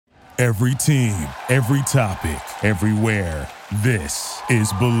Every team, every topic, everywhere. This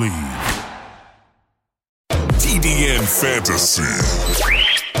is Believe. TDN Fantasy.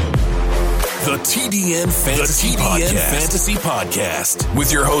 The TDN Fantasy Podcast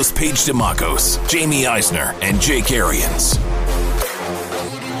with your hosts Paige DeMacos, Jamie Eisner, and Jake Arians.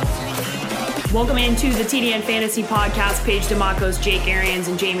 Welcome into the TDN Fantasy Podcast. Paige DeMacos, Jake Arians,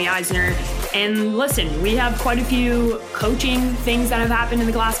 and Jamie Eisner. And listen, we have quite a few coaching things that have happened in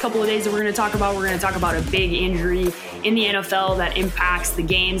the last couple of days that we're going to talk about. We're going to talk about a big injury in the NFL that impacts the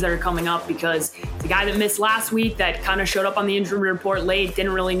games that are coming up, because the guy that missed last week that kind of showed up on the injury report late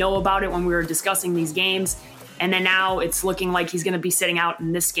didn't really know about it when we were discussing these games. And then now it's looking like he's going to be sitting out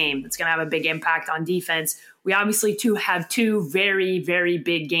in this game. It's going to have a big impact on defense. We obviously have two very, very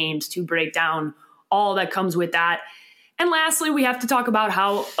big games to break down all that comes with that. And lastly, we have to talk about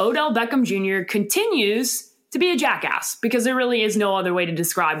how Odell Beckham Jr. continues to be a jackass, because there really is no other way to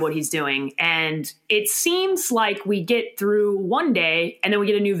describe what he's doing. And it seems like we get through one day and then we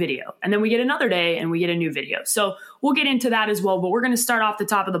get a new video, and then we get another day and we get a new video. So we'll get into that as well. But we're going to start off the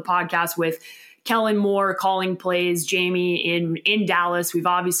top of the podcast with Kellen Moore calling plays, Jamie, in Dallas. We've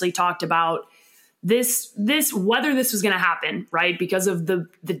obviously talked about this whether this was going to happen, right? Because of the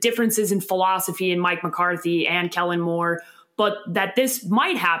differences in philosophy in Mike McCarthy and Kellen Moore, but that this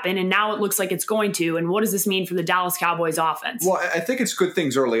might happen, and now it looks like it's going to. And what does this mean for the Dallas Cowboys offense? Well, I think it's good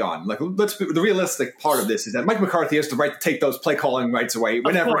things early on. Like, the realistic part of this is that Mike McCarthy has the right to take those play calling rights away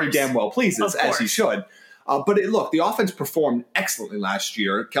whenever he damn well pleases, as he should. Look, the offense performed excellently last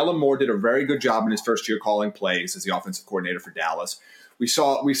year. Kellen Moore did a very good job in his first year calling plays as the offensive coordinator for Dallas. We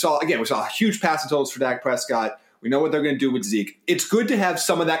saw huge passing totals for Dak Prescott. We know what they're going to do with Zeke. It's good to have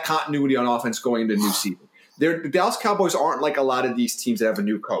some of that continuity on offense going into a new season. The Dallas Cowboys aren't like a lot of these teams that have a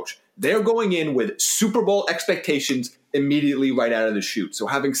new coach. They're going in with Super Bowl expectations immediately right out of the chute. So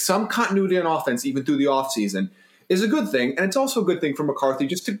having some continuity on offense even through the offseason is a good thing. And it's also a good thing for McCarthy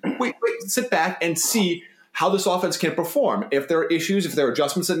just to sit back and see how this offense can perform. If there are issues, if there are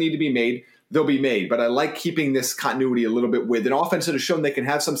adjustments that need to be made, they'll be made. But I like keeping this continuity a little bit with an offense that has shown they can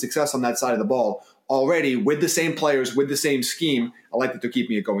have some success on that side of the ball already with the same players, with the same scheme. I like that they're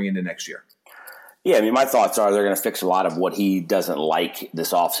keeping it going into next year. Yeah, I mean, my thoughts are they're going to fix a lot of what he doesn't like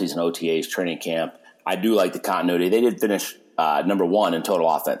this offseason OTAs training camp. I do like the continuity. They did finish number one in total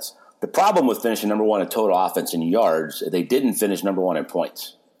offense. The problem with finishing number one in total offense in yards, they didn't finish number one in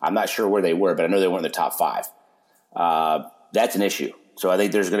points. I'm not sure where they were, but I know they weren't in the top five. That's an issue. So I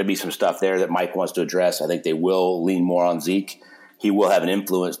think there's going to be some stuff there that Mike wants to address. I think they will lean more on Zeke. He will have an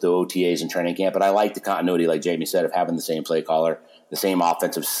influence to OTAs and training camp. But I like the continuity, like Jamie said, of having the same play caller, the same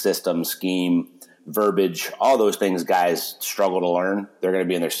offensive system, scheme, verbiage, all those things guys struggle to learn. They're going to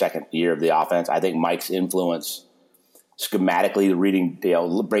be in their second year of the offense. I think Mike's influence schematically, the reading,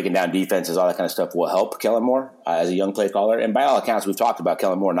 breaking down defenses, all that kind of stuff will help Kellen Moore as a young play caller. And by all accounts, we've talked about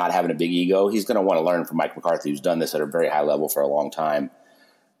Kellen Moore not having a big ego. He's going to want to learn from Mike McCarthy, who's done this at a very high level for a long time,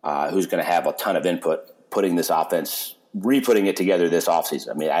 who's going to have a ton of input putting this offense, re-putting it together this offseason.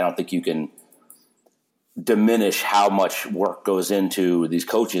 I mean, I don't think you can diminish how much work goes into these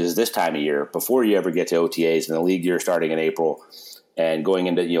coaches this time of year before you ever get to OTAs and the league year starting in April. And going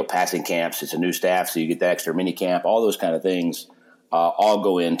into passing camps, it's a new staff, so you get the extra mini camp. All those kind of things all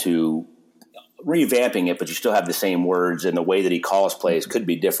go into revamping it, but you still have the same words, and the way that he calls plays could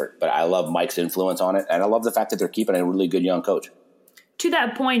be different. But I love Mike's influence on it, and I love the fact that they're keeping a really good young coach. To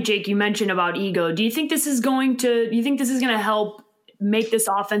that point, Jake, you mentioned about ego. Do you think this is going to help make this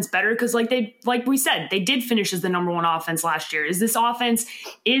offense better? Because like we said, they did finish as the number one offense last year.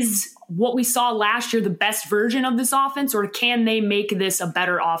 Is what we saw last year the best version of this offense, or can they make this a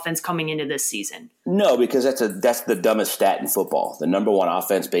better offense coming into this season? No, because that's the dumbest stat in football. The number one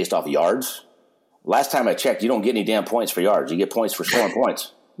offense based off yards. Last time I checked, you don't get any damn points for yards. You get points for scoring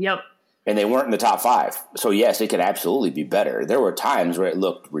points. Yep. And they weren't in the top five. So, yes, it could absolutely be better. There were times where it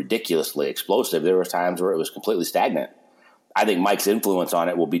looked ridiculously explosive. There were times where it was completely stagnant. I think Mike's influence on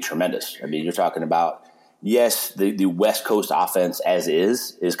it will be tremendous. I mean, you're talking about, yes, the West Coast offense as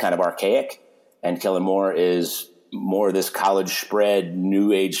is kind of archaic, and Kellen Moore is more of this college spread,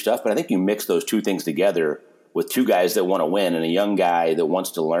 new age stuff. But I think you mix those two things together with two guys that want to win and a young guy that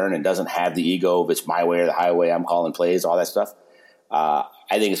wants to learn and doesn't have the ego of it's my way or the highway, I'm calling plays, all that stuff.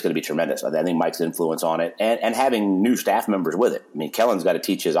 I think it's going to be tremendous. I think Mike's influence on it and having new staff members with it. I mean, Kellen's got to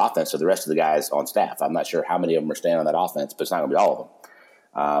teach his offense to the rest of the guys on staff. I'm not sure how many of them are staying on that offense, but it's not going to be all of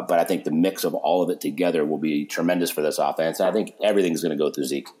them. But I think the mix of all of it together will be tremendous for this offense. And I think everything's going to go through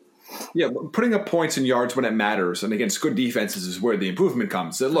Zeke. Yeah, putting up points and yards when it matters and against good defenses is where the improvement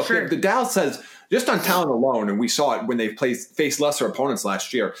comes. So look, the Dallas says just on talent alone, and we saw it when they faced lesser opponents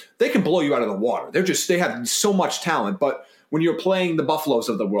last year, they can blow you out of the water. They have so much talent, but when you're playing the Buffaloes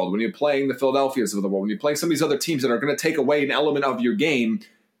of the world, when you're playing the Philadelphias of the world, when you're playing some of these other teams that are going to take away an element of your game,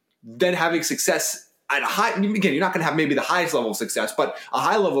 then having success at a high, again, you're not going to have maybe the highest level of success, but a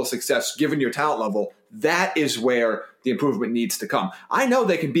high level of success given your talent level, that is where the improvement needs to come. I know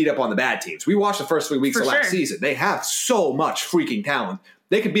they can beat up on the bad teams. We watched the first 3 weeks of last season. They have so much freaking talent.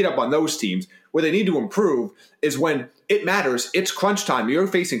 They can beat up on those teams. Where they need to improve is when it matters. It's crunch time. You're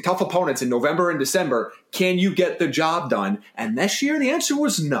facing tough opponents in November and December. Can you get the job done? And this year, the answer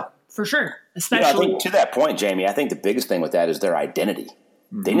was no. For sure. Especially I think to that point, Jamie, I think the biggest thing with that is their identity.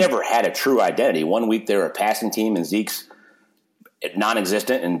 Mm-hmm. They never had a true identity. 1 week they were a passing team and Zeke's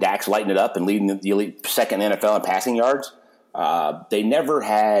non-existent and Dak's lighting it up and leading the elite second in the NFL in passing yards. They never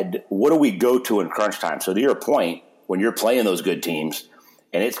had, what do we go to in crunch time? So to your point, when you're playing those good teams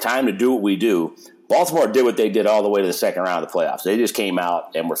and it's time to do what we do, Baltimore did what they did all the way to the second round of the playoffs. They just came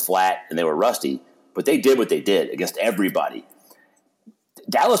out and were flat and they were rusty, but they did what they did against everybody.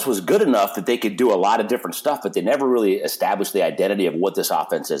 Dallas was good enough that they could do a lot of different stuff, but they never really established the identity of what this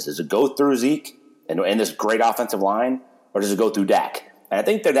offense is. Does it go through Zeke and this great offensive line, or does it go through Dak? And I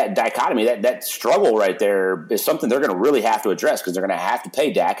think that dichotomy, that struggle right there is something they're going to really have to address because they're going to have to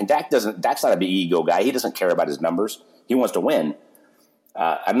pay Dak. And Dak's not a big ego guy. He doesn't care about his numbers. He wants to win.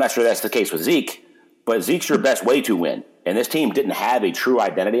 I'm not sure that's the case with Zeke, but Zeke's your best way to win. And this team didn't have a true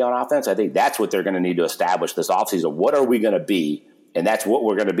identity on offense. I think that's what they're going to need to establish this offseason. What are we going to be? And that's what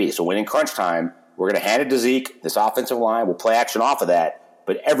we're going to be. So when in crunch time, we're going to hand it to Zeke, this offensive line. We'll play action off of that.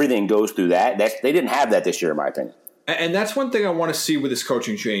 But everything goes through that. They didn't have that this year, in my opinion. And that's one thing I want to see with this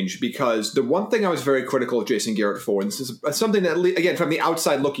coaching change, because the one thing I was very critical of Jason Garrett for, and this is something that, again, from the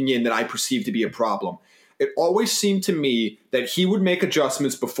outside looking in, that I perceive to be a problem. It always seemed to me that he would make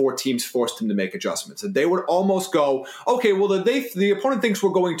adjustments before teams forced him to make adjustments. And they would almost go, okay, well, the opponent thinks we're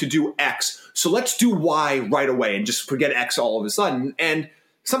going to do X, so let's do Y right away and just forget X all of a sudden. And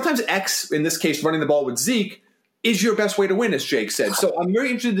sometimes X, in this case, running the ball with Zeke, is your best way to win, as Jake said. So I'm very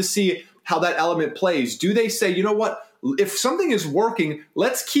interested to see how that element plays. Do they say, you know what, if something is working,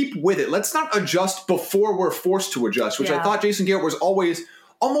 let's keep with it. Let's not adjust before we're forced to adjust, which I thought Jason Garrett was always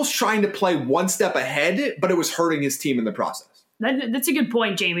almost trying to play one step ahead, but it was hurting his team in the process. That's a good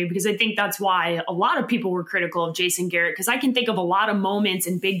point, Jamie, because I think that's why a lot of people were critical of Jason Garrett, because I can think of a lot of moments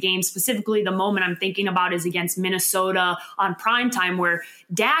in big games. Specifically, the moment I'm thinking about is against Minnesota on primetime, where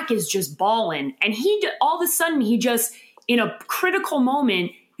Dak is just balling. And he all of a sudden, he just, in a critical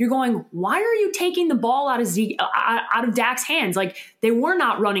moment, you're going, why are you taking the ball out of Dak's hands? Like, they were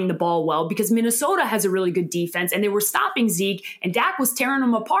not running the ball well because Minnesota has a really good defense and they were stopping Zeke and Dak was tearing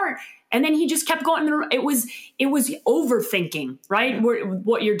them apart. And then he just kept going. It was overthinking, right?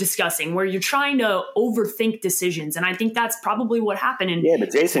 What you're discussing, where you're trying to overthink decisions. And I think that's probably what happened. Yeah,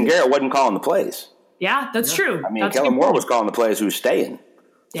 but Jason Garrett wasn't calling the plays. Yeah, that's true. I mean, Kellen Moore was calling the plays who was staying.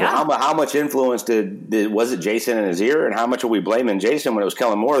 So Yeah. how much influence was it Jason in his ear, and how much are we blaming Jason when it was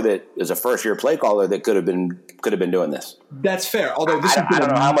Kellen Moore that is a first-year play caller that could have been doing this? That's fair. Although I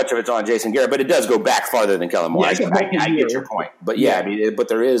don't know how much of it's on Jason Garrett, but it does go back farther than Kellen Moore. Yeah, I get your point, but I mean, but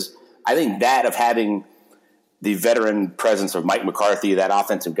there is. I think that of having the veteran presence of Mike McCarthy, that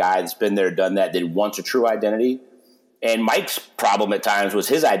offensive guy that's been there, done that wants a true identity. And Mike's problem at times was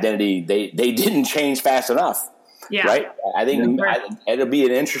his identity. They didn't change fast enough. Yeah. Right. I think it's going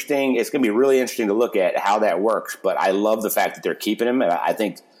to be really interesting to look at how that works. But I love the fact that they're keeping him. And I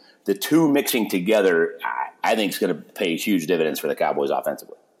think the two mixing together, I think is going to pay huge dividends for the Cowboys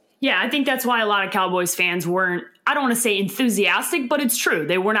offensively. Yeah, I think that's why a lot of Cowboys fans weren't, I don't want to say enthusiastic, but it's true.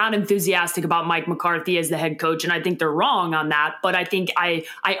 They were not enthusiastic about Mike McCarthy as the head coach, and I think they're wrong on that. But I think I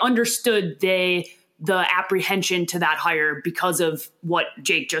understood the apprehension to that hire because of what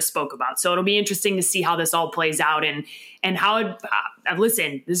Jake just spoke about. So it'll be interesting to see how this all plays out and how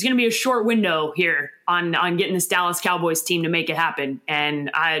listen, there's going to be a short window here on getting this Dallas Cowboys team to make it happen. And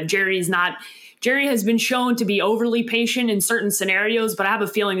Jerry has been shown to be overly patient in certain scenarios, but I have a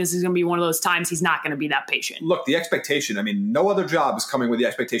feeling this is going to be one of those times he's not going to be that patient. Look, the expectation, I mean, no other job is coming with the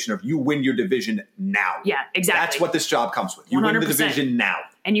expectation of you win your division now. Yeah, exactly. That's what this job comes with. You 100%. win the division now.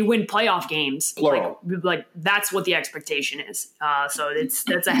 And you win playoff games. Plural. Like that's what the expectation is. So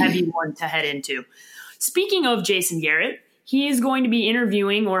that's a heavy one to head into. Speaking of Jason Garrett, he is going to be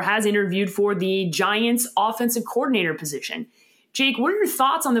interviewing or has interviewed for the Giants offensive coordinator position. Jake, what are your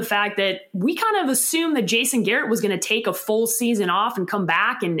thoughts on the fact that we kind of assumed that Jason Garrett was going to take a full season off and come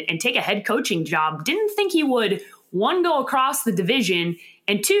back and take a head coaching job? Didn't think he would one, go across the division,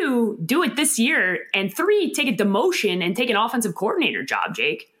 and 2, do it this year, and 3, take a demotion and take an offensive coordinator job,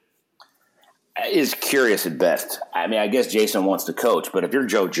 Jake? Is curious at best. I mean, I guess Jason wants to coach, but if you're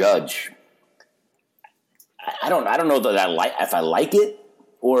Joe Judge, I don't know that if I like it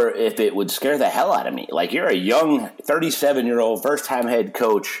or if it would scare the hell out of me. Like, you're a young 37-year-old first-time head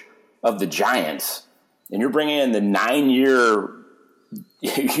coach of the Giants, and you're bringing in the 9-year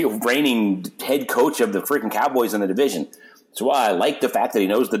reigning head coach of the freaking Cowboys in the division. That's why I like the fact that he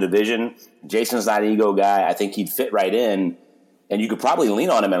knows the division. Jason's not an ego guy. I think he'd fit right in. And you could probably lean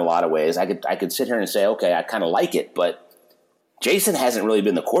on him in a lot of ways. I could sit here and say, okay, I kind of like it, but Jason hasn't really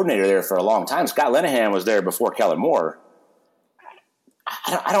been the coordinator there for a long time. Scott Linehan was there before Kellen Moore.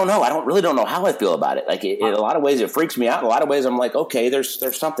 I don't know. I don't know how I feel about it. Like, in a lot of ways, it freaks me out. In a lot of ways, I'm like, okay,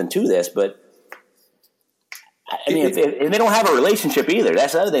 there's something to this, but I mean, and they don't have a relationship either.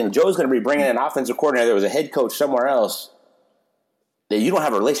 That's the other thing. Joe's going to be bringing in an offensive coordinator that was a head coach somewhere else that you don't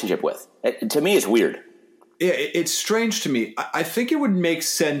have a relationship with. To me, it's weird. Yeah, it's strange to me. I think it would make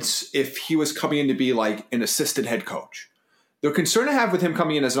sense if he was coming in to be like an assistant head coach. The concern I have with him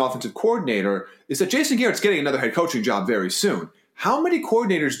coming in as an offensive coordinator is that Jason Garrett's getting another head coaching job very soon. How many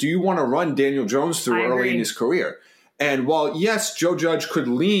coordinators do you want to run Daniel Jones through early in his career? And while, yes, Joe Judge could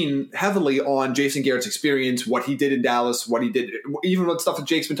lean heavily on Jason Garrett's experience, what he did in Dallas, what he did, even with stuff that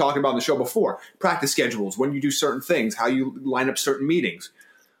Jake's been talking about on the show before, practice schedules, when you do certain things, how you line up certain meetings.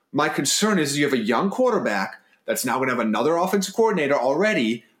 My concern is you have a young quarterback that's now going to have another offensive coordinator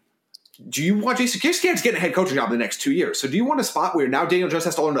already. Do you want Jason Garrett's getting a head coaching job in the next 2 years? So do you want a spot where now Daniel Jones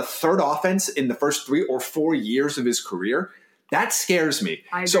has to learn a third offense in the first 3 or 4 years of his career? That scares me.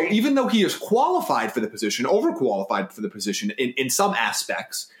 So even though he is qualified for the position, overqualified for the position in some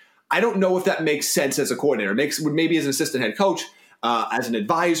aspects, I don't know if that makes sense as a coordinator. Maybe as an assistant head coach, as an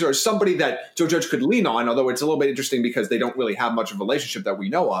advisor, or somebody that Joe Judge could lean on, although it's a little bit interesting because they don't really have much of a relationship that we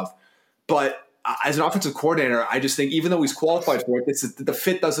know of. But as an offensive coordinator, I just think even though he's qualified for it, the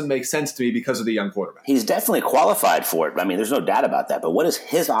fit doesn't make sense to me because of the young quarterback. He's definitely qualified for it. I mean, there's no doubt about that. But what does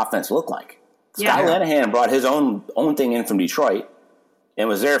his offense look like? Scott Linehan brought his own thing in from Detroit and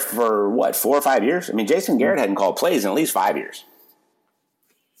was there for, 4 or 5 years? I mean, Jason Garrett hadn't called plays in at least 5 years.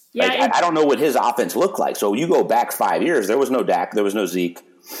 Yeah, I don't know what his offense looked like. So you go back 5 years, there was no Dak, there was no Zeke,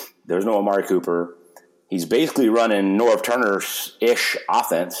 there was no Amari Cooper. He's basically running Norv Turner-ish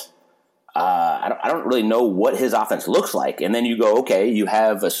offense. I don't really know what his offense looks like. And then you go, okay, you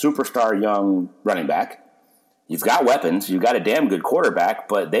have a superstar young running back. You've got weapons. You've got a damn good quarterback,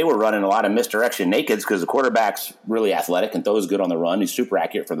 but they were running a lot of misdirection nakeds because the quarterback's really athletic and throws good on the run. He's super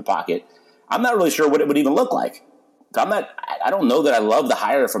accurate from the pocket. I'm not really sure what it would even look like. I don't know that I love the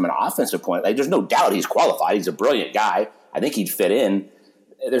hire from an offensive point. Like, there's no doubt he's qualified. He's a brilliant guy. I think he'd fit in.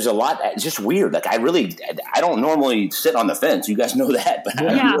 There's a lot. It's just weird. Like, I don't normally sit on the fence. You guys know that,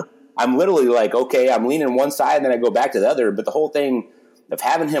 but I'm literally like, okay, I'm leaning one side and then I go back to the other. But the whole thing of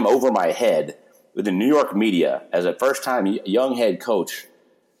having him over my head with the New York media as a first-time young head coach,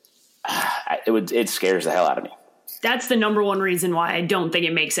 it scares the hell out of me. That's the number one reason why I don't think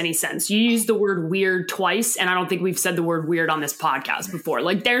it makes any sense. You used the word weird twice, and I don't think we've said the word weird on this podcast before.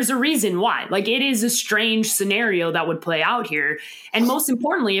 Like, there's a reason why. Like, it is a strange scenario that would play out here. And most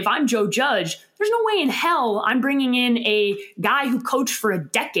importantly, if I'm Joe Judge, there's no way in hell I'm bringing in a guy who coached for a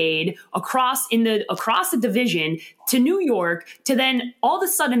decade across the division to New York to then all of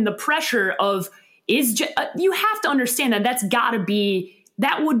a sudden the pressure of you have to understand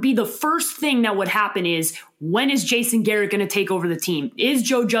that would be the first thing that would happen is, when is Jason Garrett going to take over the team? Is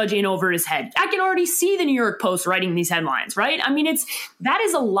Joe Judge in over his head? I can already see the New York Post writing these headlines, right? I mean, that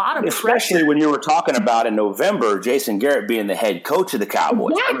is a lot of pressure. Especially when you were talking about in November, Jason Garrett being the head coach of the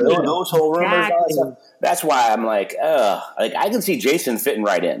Cowboys. Exactly. Those whole rumors. Exactly. That's why I'm like, I can see Jason fitting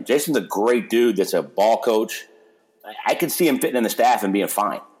right in. Jason's a great dude that's a ball coach. I could see him fitting in the staff and being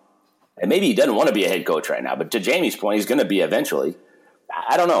fine. And maybe he doesn't want to be a head coach right now, but to Jamie's point, he's going to be eventually.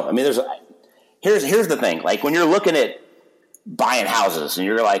 I don't know. I mean, here's the thing. Like, when you're looking at buying houses and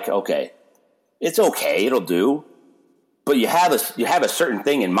you're like, okay, it's okay, it'll do, but you have a certain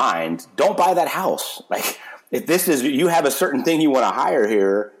thing in mind. Don't buy that house. Like, if you have a certain thing you want to hire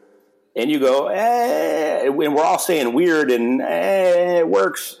here, and you go, and we're all saying weird and it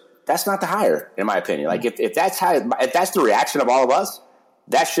works. That's not the hire, in my opinion. Like, if that's the reaction of all of us,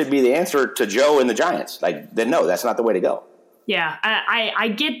 that should be the answer to Joe and the Giants. Like, then no, that's not the way to go. Yeah, I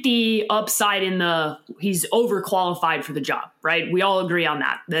get the upside in he's overqualified for the job, right? We all agree on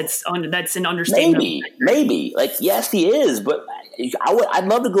that. That's an understatement. Maybe. Like, yes, he is, but I'd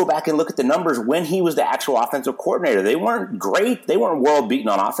love to go back and look at the numbers when he was the actual offensive coordinator. They weren't great. They weren't world beaten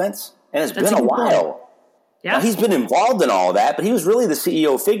on offense, and it's been a while. Yeah. Now, he's been involved in all of that, but he was really the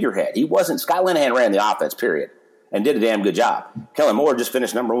CEO figurehead. He wasn't. Scott Linehan ran the offense, period, and did a damn good job. Kellen Moore just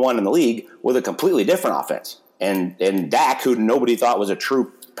finished number 1 in the league with a completely different offense. And Dak, who nobody thought was a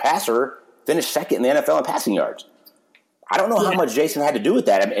true passer, finished second in the NFL in passing yards. I don't know how much Jason had to do with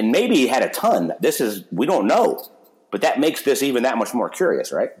that. And maybe he had a ton. We don't know. But that makes this even that much more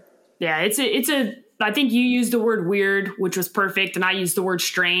curious, right? Yeah, I think you used the word weird, which was perfect, and I used the word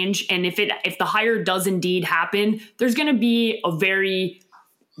strange. And if the hire does indeed happen, there's going to be a very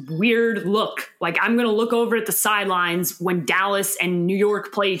weird look. Like, I'm going to look over at the sidelines when Dallas and New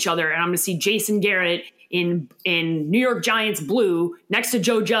York play each other, and I'm going to see Jason Garrett in New York Giants blue next to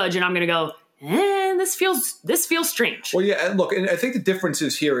Joe Judge, and I'm going to go, this feels strange. Well, yeah, and look, and I think the difference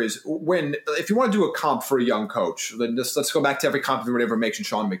is here is if you want to do a comp for a young coach, then let's go back to every comp everyone ever makes in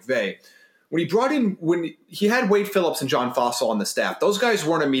Sean McVay. When he had Wade Phillips and John Fossil on the staff, those guys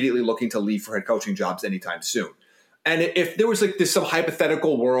weren't immediately looking to leave for head coaching jobs anytime soon. And if there was like this some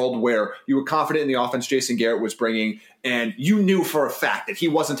hypothetical world where you were confident in the offense Jason Garrett was bringing, and you knew for a fact that he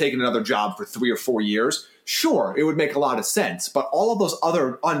wasn't taking another job for 3 or 4 years, sure, it would make a lot of sense. But all of those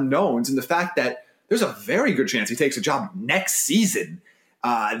other unknowns and the fact that there's a very good chance he takes a job next season,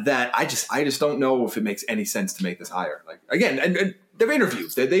 that I just don't know if it makes any sense to make this hire. Like, again, and they've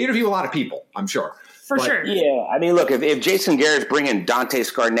interviewed. They interview a lot of people, I'm sure. For sure. Yeah, I mean, look, if Jason Garrett's bringing Dante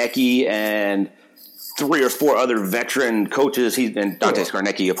Scarnecchia and 3 or 4 other veteran coaches, and Dante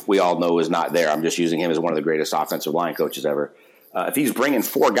Scarnecchia, if we all know, is not there. I'm just using him as one of the greatest offensive line coaches ever. If he's bringing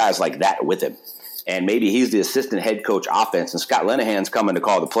 4 guys like that with him, and maybe he's the assistant head coach offense, and Scott Linehan's coming to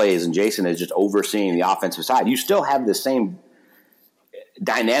call the plays, and Jason is just overseeing the offensive side, you still have the same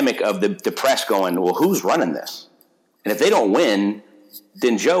dynamic of the press going, well, who's running this? And if they don't win,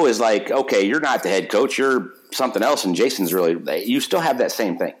 then Joe is like, okay, you're not the head coach, you're something else, and Jason's really – you still have that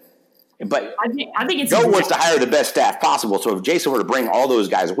same thing. But I think it's Joe wants to hire the best staff possible, so if Jason were to bring all those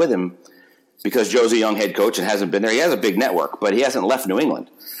guys with him, because Joe's a young head coach and hasn't been there, he has a big network, but he hasn't left New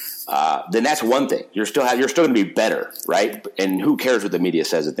England, then that's one thing. You're still going to be better, right? And who cares what the media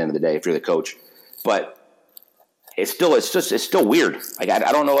says at the end of the day if you're the coach? But it's still weird. Like,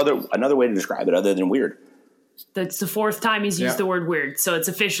 I don't know another way to describe it other than weird. That's the 4th time he's used the word weird. So it's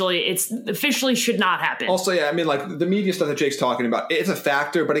officially should not happen. Also, yeah, I mean, like the media stuff that Jake's talking about, it's a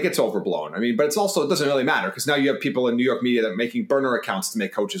factor, but it gets overblown. I mean, but it doesn't really matter because now you have people in New York media that are making burner accounts to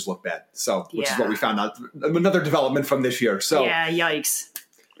make coaches look bad. So, which is what we found out, another development from this year. So, yeah, yikes.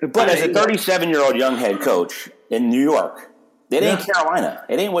 But as a 37-year-old young head coach in New York, it ain't Carolina.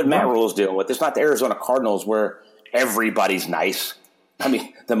 It ain't what Matt Rule's dealing with. It's not the Arizona Cardinals where everybody's nice. I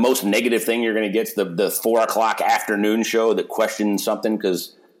mean, the most negative thing you're going to get is the 4 o'clock afternoon show that questions something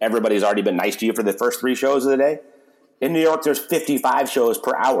because everybody's already been nice to you for the first 3 shows of the day. In New York, there's 55 shows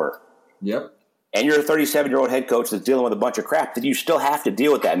per hour. Yep. And you're a 37-year-old head coach that's dealing with a bunch of crap that you still have to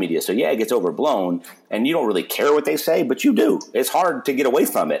deal with that media. So, yeah, it gets overblown, and you don't really care what they say, but you do. It's hard to get away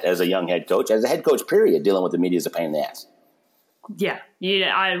from it as a young head coach. As a head coach, period, dealing with the media is a pain in the ass. Yeah.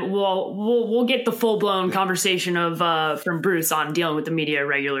 We'll get the full blown conversation of from Bruce on dealing with the media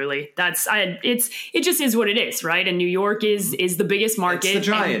regularly. It just is what it is, right? And New York is the biggest market. It's the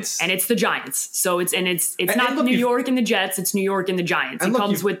Giants, and it's the Giants. So it's not New York and the Jets. It's New York and the Giants. It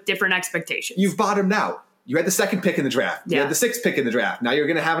comes with different expectations. You've bottomed out. You had the 2nd pick in the draft. You had the 6th pick in the draft. Now you're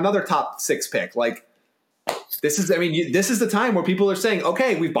going to have another top 6 pick. Like this is the time where people are saying,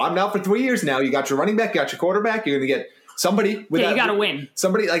 okay, we've bottomed out for 3 years now. You got your running back, you got your quarterback. You're going to get somebody with you got to win.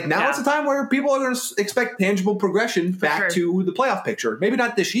 Somebody like now it's a time where people are going to expect tangible progression back to the playoff picture. Maybe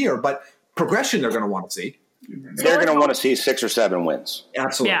not this year, but progression they're going to want to see. They're going to want to see 6 or 7 wins.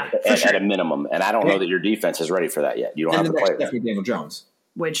 Absolutely. Yeah, at a minimum. And I don't know that your defense is ready for that yet. You don't have the players. Definitely Daniel Jones.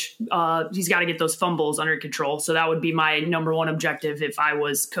 Which he's got to get those fumbles under control. So that would be my number 1 objective if I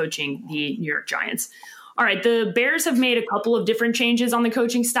was coaching the New York Giants. All right, the Bears have made a couple of different changes on the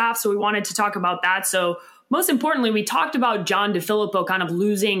coaching staff, so we wanted to talk about that. So most importantly, we talked about John DeFilippo kind of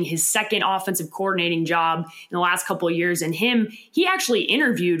losing his 2nd offensive coordinating job in the last couple of years. And he actually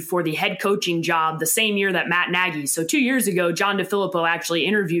interviewed for the head coaching job the same year that Matt Nagy. So 2 years ago, John DeFilippo actually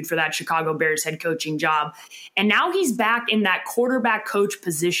interviewed for that Chicago Bears head coaching job. And now he's back in that quarterback coach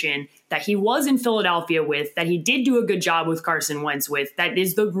position that he was in Philadelphia with, that he did do a good job with Carson Wentz with. That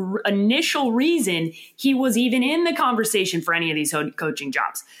is the initial reason he was even in the conversation for any of these coaching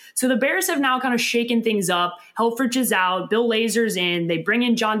jobs. So the Bears have now kind of shaken things up. Helfrich is out. Bill Lazor's in. They bring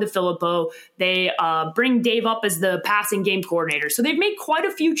in John DeFilippo. They bring Dave up as the passing game coordinator. So they've made quite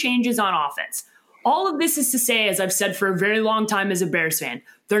a few changes on offense. All of this is to say, as I've said for a very long time as a Bears fan,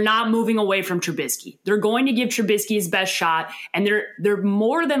 they're not moving away from Trubisky. They're going to give Trubisky his best shot, and they're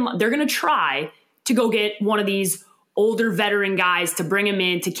going to try to go get one of these older veteran guys to bring him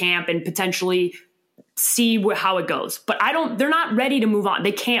into camp and potentially see how it goes. But they're not ready to move on.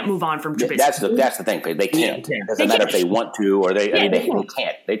 They can't move on from Trubisky. That's the thing. They can't. It doesn't matter if they want to or they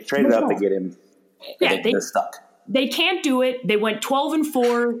can't. They traded up to get him. They're stuck. They can't do it. They went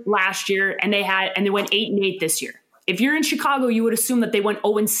 12-4 last year and they went 8-8 this year. If you're in Chicago, you would assume that they went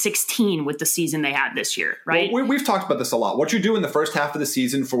 0-16 with the season they had this year, right? Well, we've talked about this a lot. What you do in the first half of the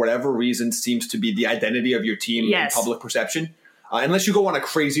season, for whatever reason, seems to be the identity of your team in public perception. Unless you go on a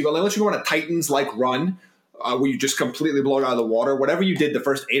unless you go on a Titans-like run where you just completely blow it out of the water, whatever you did the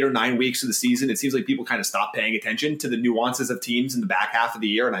first 8 or 9 weeks of the season, it seems like people kind of stop paying attention to the nuances of teams in the back half of the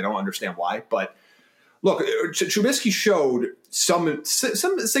year, and I don't understand why. But look, Trubisky showed some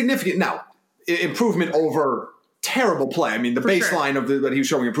significant improvement over terrible play. I mean, the baseline of that he was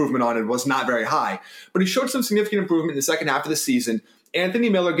showing improvement on it was not very high, but he showed some significant improvement in the second half of the season. Anthony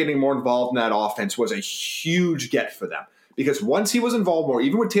Miller getting more involved in that offense was a huge get for them because once he was involved more,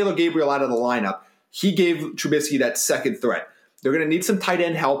 even with Taylor Gabriel out of the lineup, he gave Trubisky that second threat. They're going to need some tight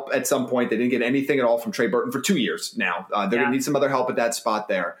end help at some point. They didn't get anything at all from Trey Burton for 2 years now. They're going to need some other help at that spot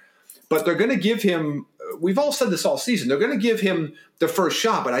there. But they're going to give him – we've all said this all season. They're going to give him the first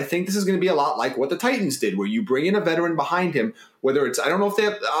shot, but I think this is going to be a lot like what the Titans did, where you bring in a veteran behind him, whether it's – I don't know if they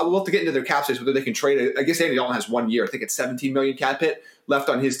have – we'll have to get into their cap space, whether they can trade – I guess Andy Dalton has 1 year. I think it's $17 million cap hit left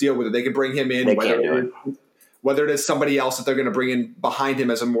on his deal, whether they can bring him in, whether it is somebody else that they're going to bring in behind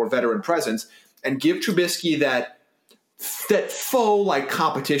him as a more veteran presence, and give Trubisky that faux like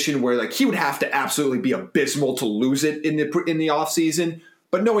competition where like he would have to absolutely be abysmal to lose it in the offseason.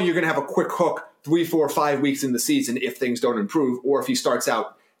 But knowing you're going to have a quick hook 3, 4, 5 weeks in the season if things don't improve, or if he starts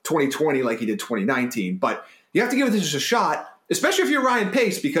out 2020 like he did 2019. But you have to give this a shot, especially if you're Ryan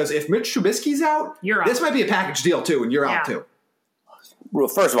Pace, because if Mitch Trubisky's out, this might be a package deal too, and you're out too. Well,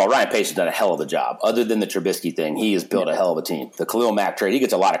 first of all, Ryan Pace has done a hell of a job. Other than the Trubisky thing, he has built a hell of a team. The Khalil Mack trade, he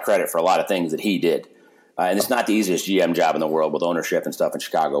gets a lot of credit for a lot of things that he did. And it's not the easiest GM job in the world with ownership and stuff in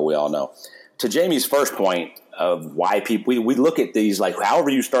Chicago, we all know. To Jamie's first point of why people we look at these like however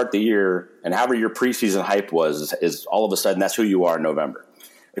you start the year and however your preseason hype was is all of a sudden that's who you are in November.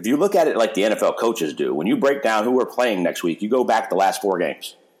 If you look at it like the NFL coaches do, when you break down who we're playing next week, you go back the last 4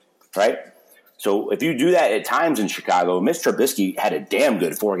 games, right? So if you do that at times in Chicago, Mitch Trubisky had a damn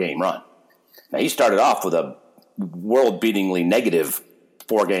good 4-game run. Now he started off with a world-beatingly negative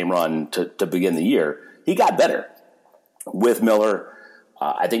 4-game run to begin the year. He got better with Miller.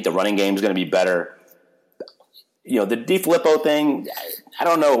 I think the running game is going to be better. You know, the DeFilippo thing, I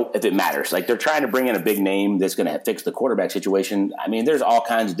don't know if it matters. Like, they're trying to bring in a big name that's going to fix the quarterback situation. I mean, there's all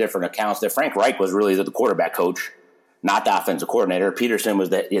kinds of different accounts that Frank Reich was really the quarterback coach, not the offensive coordinator. Peterson was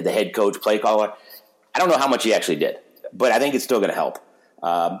the head coach, play caller. I don't know how much he actually did, but I think it's still going to help.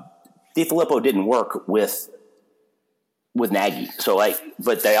 DeFilippo didn't work with Nagy. So,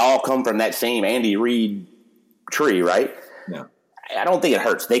 but they all come from that same Andy Reid tree, right? Yeah. I don't think it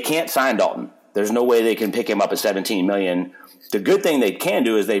hurts. They can't sign Dalton. There's no way they can pick him up at $17 million. The good thing they can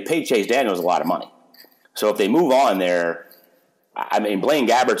do is they pay Chase Daniels a lot of money. So if they move on there, I mean, Blaine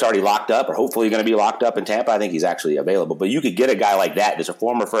Gabbert's already locked up, or hopefully going to be locked up in Tampa. I think he's actually available. But you could get a guy like that that's a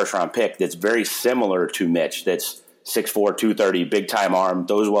former first-round pick that's very similar to Mitch, that's 6'4", 230, big-time arm,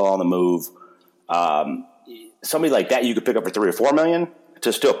 throws well on the move. Somebody like that you could pick up for $3 or $4 million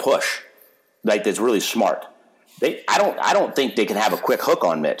to still push, like that's really smart. I don't think they can have a quick hook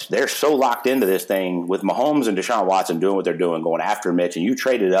on Mitch. They're so locked into this thing with Mahomes and Deshaun Watson doing what they're doing, going after Mitch, and you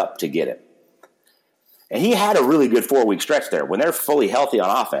traded up to get him. And he had a really good 4-week stretch there when they're fully healthy on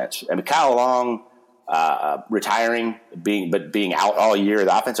offense. I mean, Kyle Long retiring, being out all year,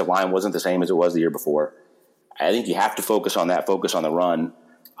 the offensive line wasn't the same as it was the year before. I think you have to focus on that, focus on the run.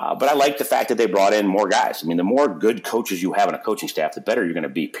 But I like the fact that they brought in more guys. I mean, the more good coaches you have on a coaching staff, the better you're going to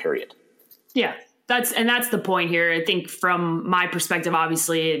be, period. Yeah. That's the point here. I think from my perspective,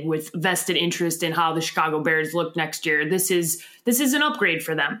 obviously with vested interest in how the Chicago Bears look next year, this is an upgrade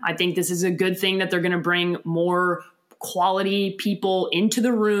for them. I think this is a good thing that they're going to bring more quality people into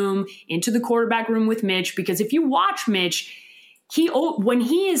the room, into the quarterback room with Mitch, because if you watch Mitch, when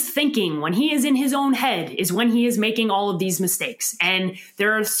he is thinking, when he is in his own head is when he is making all of these mistakes. And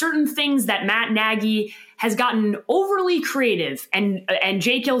there are certain things that Matt Nagy has gotten overly creative, and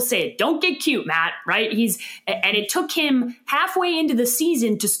Jake will say it. Don't get cute, Matt, right? And it took him halfway into the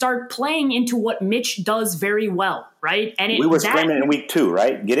season to start playing into what Mitch does very well, right? And we were screaming in week 2,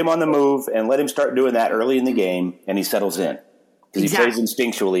 right? Get him on the move and let him start doing that early in the game, and he settles in. Because he plays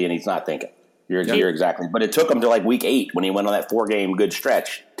instinctually and he's not thinking. You're exactly. But it took him to like week 8 when he went on that 4-game good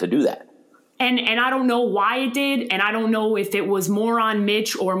stretch to do that. And I don't know why it did, and I don't know if it was more on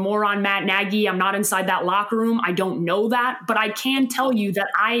Mitch or more on Matt Nagy. I'm not inside that locker room. I don't know that, but I can tell you that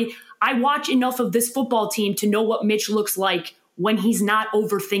I watch enough of this football team to know what Mitch looks like when he's not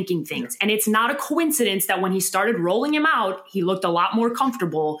overthinking things. And it's not a coincidence that when he started rolling him out, he looked a lot more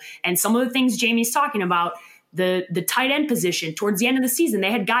comfortable. And some of the things Jamie's talking about, the tight end position towards the end of the season,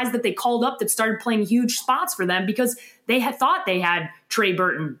 they had guys that they called up that started playing huge spots for them because they had thought they had Trey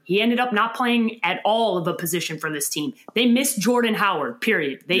Burton. He ended up not playing at all of a position for this team. They missed Jordan Howard,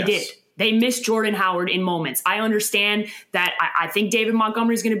 period. They did. They missed Jordan Howard in moments. I understand that. I think David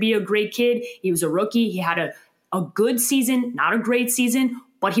Montgomery is going to be a great kid. He was a rookie. He had a good season, not a great season,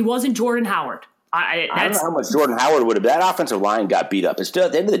 but he wasn't Jordan Howard. I don't know how much Jordan Howard would have. That offensive line got beat up. It's still,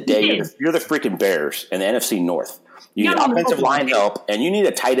 at the end of the day, you're the freaking Bears in the NFC North. You need offensive line help, and you need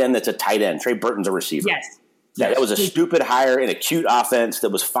a tight end that's a tight end. Trey Burton's a receiver. Yes. That was a stupid hire in a cute offense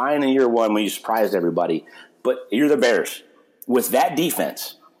that was fine in year one when you surprised everybody. But you're the Bears. With that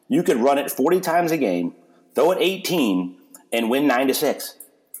defense, you could run it 40 times a game, throw it 18, and win 9-6.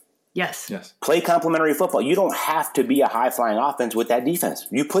 Yes. Play complementary football. You don't have to be a high-flying offense with that defense.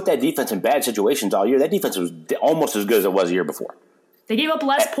 You put that defense in bad situations all year. That defense was almost as good as it was the year before. They gave up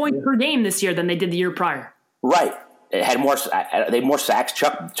less points per game this year than they did the year prior. Right. It had more. They had more sacks.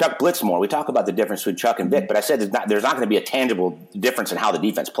 Chuck blitzed more. We talk about the difference between Chuck and Vic, but I said there's not going to be a tangible difference in how the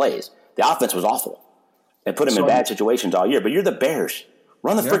defense plays. The offense was awful. They put them in bad situations all year. But you're the Bears.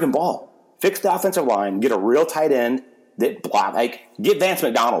 Run the freaking ball. Fix the offensive line. Get a real tight end that block. Get Vance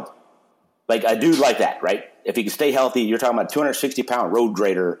McDonald. A dude like that, right? If he can stay healthy, you're talking about a 260-pound road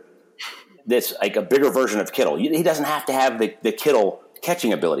grader that's like a bigger version of Kittle. He doesn't have to have the Kittle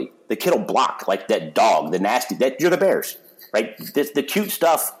catching ability. The Kittle block, like that dog, the nasty. You're the Bears, right? The cute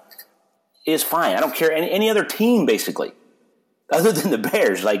stuff is fine. I don't care any other team, basically, other than the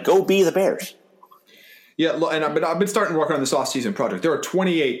Bears. Go be the Bears. Yeah, and I've been starting to work on this off-season project. There are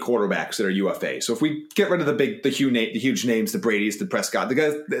 28 quarterbacks that are UFA. So if we get rid of the huge names, the Brady's, the Prescott, the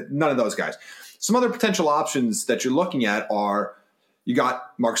guys, none of those guys. Some other potential options that you're looking at are you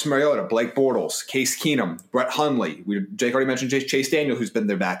got Marcus Mariota, Blake Bortles, Case Keenum, Brett Hundley. Jake already mentioned Chase Daniel, who's been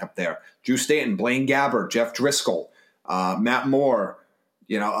their backup there. Drew Stanton, Blaine Gabbert, Jeff Driscoll, Matt Moore.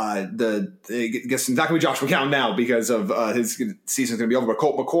 I guess it's not going to be Josh McCown now because of his season's going to be over. But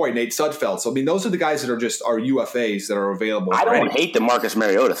Colt McCoy, Nate Sudfeld. So, those are the guys that are UFAs that are available. I don't hate the Marcus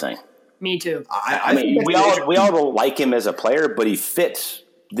Mariota thing. Me too. We all don't like him as a player, but he fits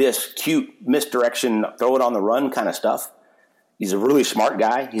this cute misdirection, throw it on the run kind of stuff. He's a really smart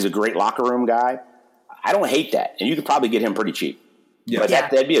guy. He's a great locker room guy. I don't hate that. And you could probably get him pretty cheap. Yeah. But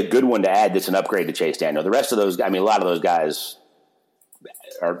that'd be a good one to add that's an upgrade to Chase Daniel. The rest of those, a lot of those guys –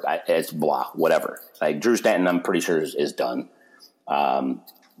 it's blah, whatever. Drew Stanton, I'm pretty sure is done. The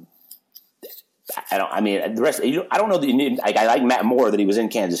rest. I don't know. I like Matt Moore that he was in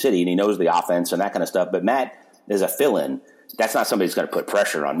Kansas City and he knows the offense and that kind of stuff. But Matt is a fill-in. That's not somebody who's going to put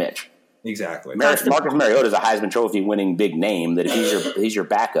pressure on Mitch. Exactly. Marcus Mariota is a Heisman Trophy winning big name. That if he's your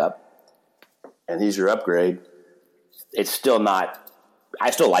backup and he's your upgrade, it's still not. I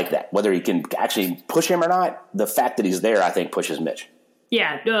still like that. Whether he can actually push him or not, the fact that he's there, I think, pushes Mitch.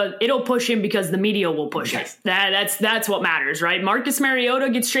 Yeah, it'll push him because the media will push him. That's what matters, right? Marcus Mariota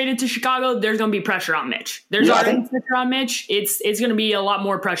gets traded to Chicago. There's going to be pressure on Mitch. There's already pressure on Mitch. It's going to be a lot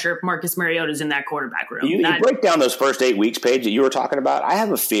more pressure if Marcus Mariota's in that quarterback room. You break down those first 8 weeks, Paige, that you were talking about. I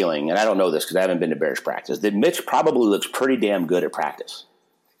have a feeling, and I don't know this because I haven't been to Bears practice, that Mitch probably looks pretty damn good at practice.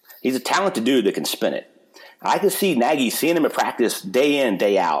 He's a talented dude that can spin it. I could see Nagy seeing him at practice day in,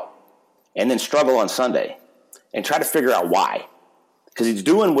 day out, and then struggle on Sunday and try to figure out why. Because he's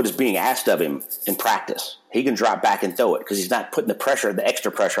doing what is being asked of him in practice. He can drop back and throw it because he's not putting the extra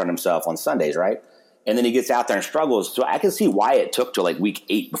pressure on himself on Sundays, right? And then he gets out there and struggles. So I can see why it took to week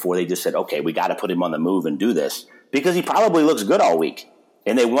 8 before they just said, okay, we got to put him on the move and do this. Because he probably looks good all week.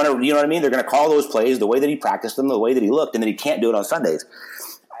 And they want to, you know what I mean? They're going to call those plays the way that he practiced them, the way that he looked, and then he can't do it on Sundays.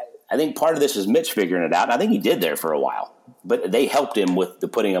 I think part of this is Mitch figuring it out. And I think he did there for a while. But they helped him with the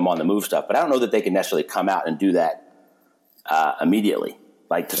putting him on the move stuff. But I don't know that they can necessarily come out and do that immediately,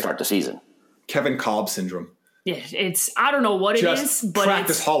 to start the season. Kevin Kolb syndrome. Yeah, I don't know what it is, but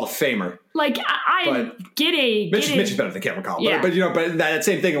practice it's Hall of Famer. Mitch is better than Kevin Kolb. Yeah. But that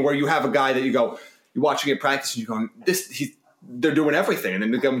same thing where you have a guy that you're watching it practice and you're going, they're doing everything, and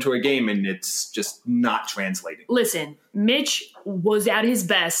then they come to a game and it's just not translating. Listen, Mitch was at his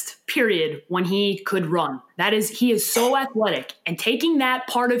best, period, when he could run. He is so athletic, and taking that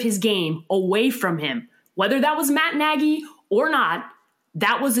part of his game away from him, whether that was Matt Nagy or not,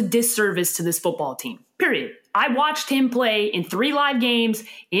 that was a disservice to this football team, period. I watched him play in 3 live games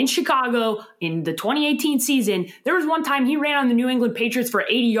in Chicago in the 2018 season. There was one time he ran on the New England Patriots for an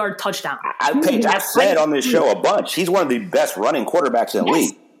 80-yard touchdown. I've said on this show a bunch, he's one of the best running quarterbacks in the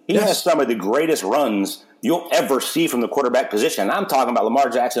league. He has some of the greatest runs you'll ever see from the quarterback position. And I'm talking about Lamar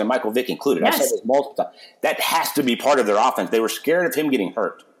Jackson and Michael Vick included. I've said this multiple times. That has to be part of their offense. They were scared of him getting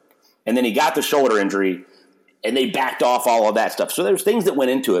hurt. And then he got the shoulder injury, and they backed off all of that stuff. So there's things that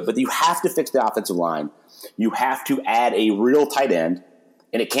went into it, but you have to fix the offensive line. You have to add a real tight end,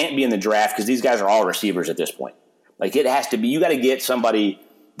 and it can't be in the draft because these guys are all receivers at this point. Like, it has to be – you got to get somebody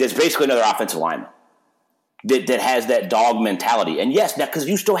that's basically another offensive lineman that has that dog mentality. And, yes, now because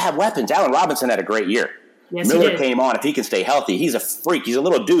you still have weapons. Allen Robinson had a great year. Yes, Miller came on. If he can stay healthy, he's a freak. He's a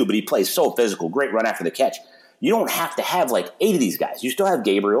little dude, but he plays so physical. Great run after the catch. You don't have to have like 8 of these guys. You still have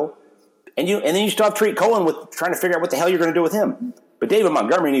Gabriel, and then you still have Tariq Cohen with trying to figure out what the hell you're going to do with him. But David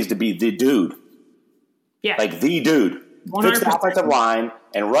Montgomery needs to be the dude. Yeah. Like the dude. 100%. Fix the offensive line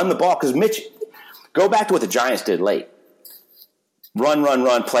and run the ball. Because Mitch, go back to what the Giants did late.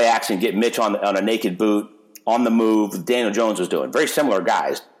 Run, play action, get Mitch on a naked boot, on the move. Daniel Jones was doing. Very similar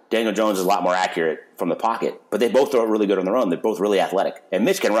guys. Daniel Jones is a lot more accurate from the pocket, but they both throw it really good on their own. They're both really athletic. And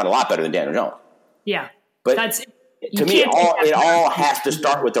Mitch can run a lot better than Daniel Jones. Yeah. But to me, it all has to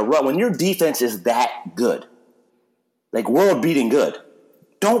start with the run. When your defense is that good, like world-beating good,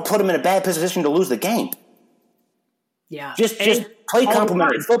 don't put them in a bad position to lose the game. Yeah. Just play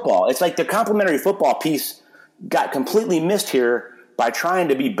complementary football. It's like the complementary football piece got completely missed here by trying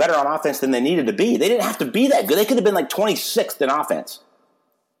to be better on offense than they needed to be. They didn't have to be that good. They could have been like 26th in offense.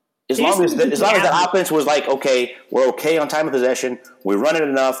 As long as that offense was like, okay, we're okay on time of possession, we run it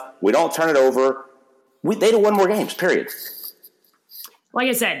enough, we don't turn it over, they'd have won more games, period. Like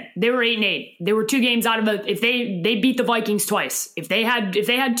I said, they were 8-8. They were 2 games out of a. If they beat the Vikings twice, if they had 2,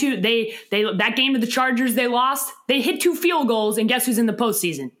 that game to the Chargers they lost. They hit 2 field goals, and guess who's in the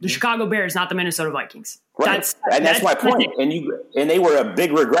postseason? The Chicago Bears, not the Minnesota Vikings. Right. That's my point. And they were a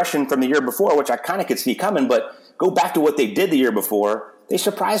big regression from the year before, which I kind of could see coming. But go back to what they did the year before. They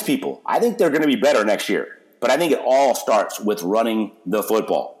surprised people. I think they're going to be better next year. But I think it all starts with running the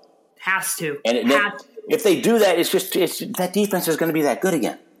football. Has to. And if they do that, it's that defense is going to be that good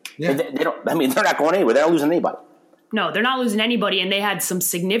again. Yeah. They're not going anywhere. They're not losing anybody. No, they're not losing anybody, and they had some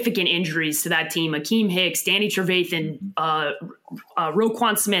significant injuries to that team. Akeem Hicks, Danny Trevathan,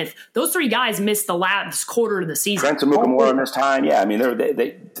 Roquan Smith. Those 3 guys missed the last quarter of the season. Trent Amukamara in this time. Yeah, I mean,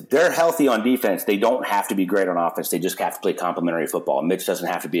 they're healthy on defense. They don't have to be great on offense. They just have to play complementary football. Mitch doesn't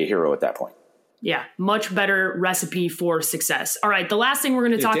have to be a hero at that point. Yeah, much better recipe for success. All right, the last thing we're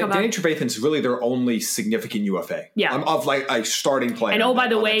going to talk about. Danny Trevathan's really their only significant UFA. Yeah. Of like a starting player. And by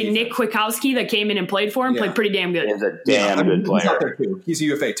the way, Nick Kwiatkowski that came in and played for him played pretty damn good. He's a damn good player. He's out there too. He's a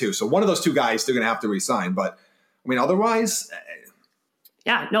UFA too. So one of those 2 guys they're going to have to re-sign. But, I mean, otherwise.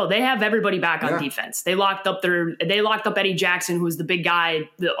 Yeah, no, they have everybody back on defense. They locked up Eddie Jackson, who was the big guy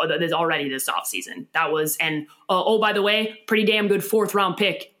already this offseason. That was, and by the way, pretty damn good 4th-round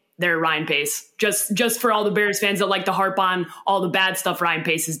pick. There, Ryan Pace. Just for all the Bears fans that like to harp on all the bad stuff Ryan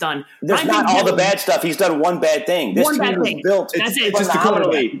Pace has done. There's not all the bad stuff. He's done one bad thing. This team was built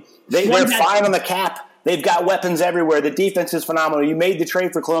phenomenally. They're fine on the cap. They've got weapons everywhere. The defense is phenomenal. You made the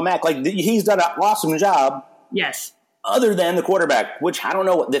trade for Khalil Mack. Like, he's done an awesome job. Yes. Other than the quarterback, which I don't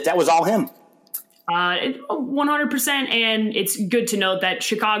know if that was all him. 100%. And it's good to note that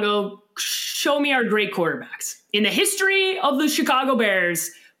Chicago, show me our great quarterbacks. In the history of the Chicago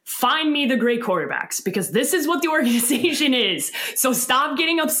Bears, find me the great quarterbacks, because this is what the organization is. So stop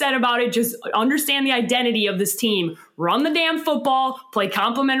getting upset about it. Just understand the identity of this team. Run the damn football, play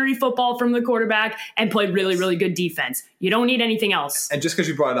complementary football from the quarterback, and play really, really good defense. You don't need anything else. And just because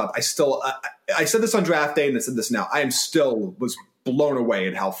you brought it up, I said this on draft day and I said this now. I was blown away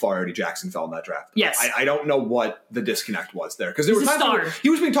at how far Eddie Jackson fell in that draft. Yes. I don't know what the disconnect was there. Because he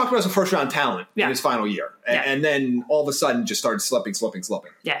was being talked about as a first-round talent in his final year. And then all of a sudden just started slipping.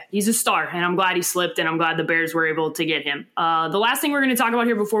 Yeah, he's a star, and I'm glad he slipped, and I'm glad the Bears were able to get him. The last thing we're going to talk about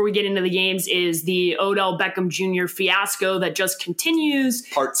here before we get into the games is the Odell Beckham Jr. fiasco that just continues.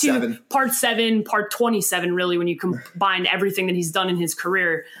 Part 7, Part 27, really, when you combine everything that he's done in his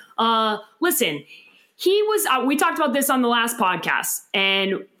career. Listen, we talked about this on the last podcast,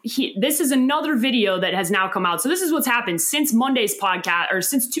 and this is another video that has now come out. So this is what's happened since Monday's podcast, or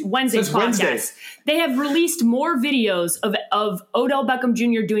since Wednesday's podcast. They have released more videos of Odell Beckham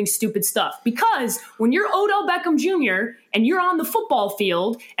Jr. doing stupid stuff. Because when you're Odell Beckham Jr. and you're on the football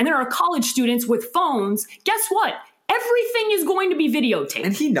field and there are college students with phones, guess what? Everything is going to be videotaped.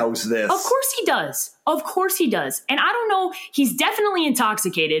 And he knows this. Of course he does. And I don't know. He's definitely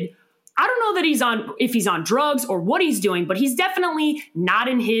intoxicated. I don't know if he's on drugs or what he's doing, but he's definitely not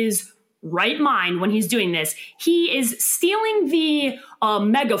in his right mind when he's doing this. He is stealing the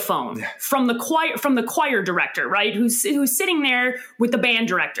megaphone from the choir director, right? Who's sitting there with the band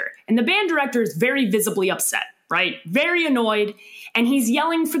director. And the band director is very visibly upset, right? Very annoyed. And he's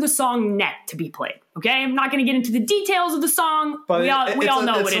yelling for the song Net to be played. Okay, I'm not going to get into the details of the song. But we all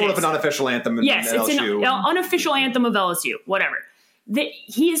know what it is. It's sort of an unofficial anthem of LSU. Yes, it's an unofficial anthem of LSU, whatever.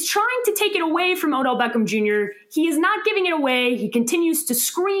 He is trying to take it away from Odell Beckham Jr. He is not giving it away. He continues to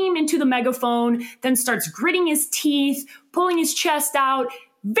scream into the megaphone, then starts gritting his teeth, pulling his chest out.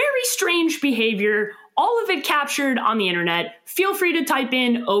 Very strange behavior. All of it captured on the internet. Feel free to type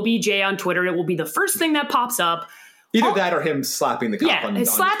in OBJ on Twitter. It will be the first thing that pops up. Either that or him slapping the cop. Yeah,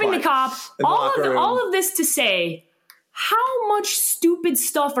 slapping the cop. All of this to say, how much stupid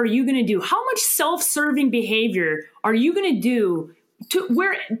stuff are you going to do? How much self-serving behavior are you going to do to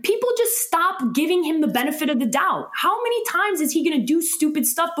where people just stop giving him the benefit of the doubt? How many times is he going to do stupid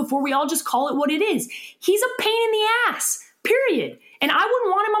stuff before we all just call it what it is? He's a pain in the ass, period. And I wouldn't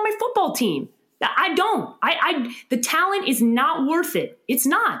want him on my football team. I don't. The talent is not worth it. It's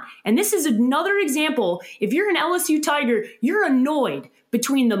not. And this is another example. If you're an LSU Tiger, you're annoyed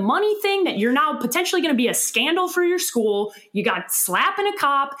between the money thing that you're now potentially going to be a scandal for your school. You got slapping a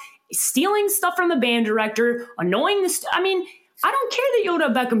cop, stealing stuff from the band director, annoying this. I mean, I don't care that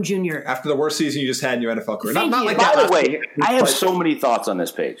Odell Beckham Jr. After the worst season you just had in your NFL career. Thank you. Like By the way, I have so many thoughts on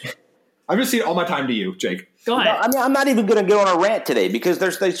this page. I'm just seeing all my time to you, Jake. Go ahead. No, I mean, I'm not even going to get on a rant today because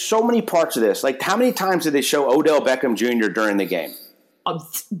there's so many parts of this. Like, how many times did they show Odell Beckham Jr. during the game? A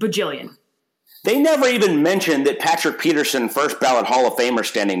bajillion. They never even mentioned that Patrick Peterson, first ballot Hall of Famer,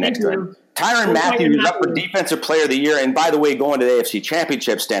 standing next to him. Tyrann Mathieu, up for Defensive Player of the Year, and by the way, going to the AFC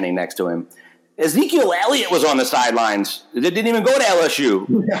Championship, standing next to him. Ezekiel Elliott was on the sidelines. They didn't even go to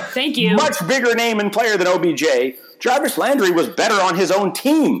LSU. Thank you. Much bigger name and player than OBJ. Jarvis Landry was better on his own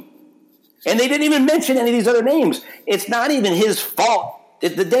team. And they didn't even mention any of these other names. It's not even his fault.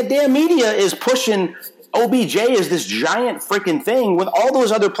 The damn media is pushing OBJ as this giant freaking thing with all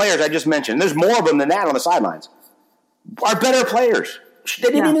those other players I just mentioned. There's more of them than that on the sidelines. Are better players.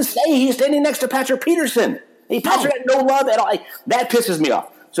 They didn't even say he's standing next to Patrick Peterson. Patrick had no love at all. That pisses me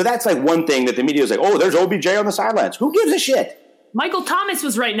off. So that's like one thing that the media is like, oh, there's OBJ on the sidelines. Who gives a shit? Michael Thomas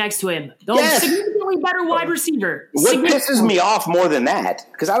was right next to him. Yes. Significantly better wide receiver. What pisses me off more than that,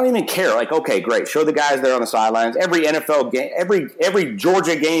 because I don't even care. Like, okay, great. Show the guys there on the sidelines. Every NFL game, every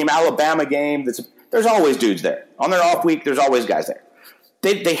Georgia game, Alabama game, there's always dudes there. On their off week, there's always guys there.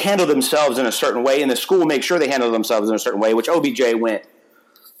 They handle themselves in a certain way, and the school makes sure they handle themselves in a certain way, which OBJ went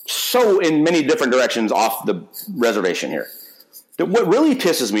so in many different directions off the reservation here. What really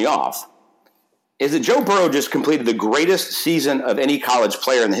pisses me off is that Joe Burrow just completed the greatest season of any college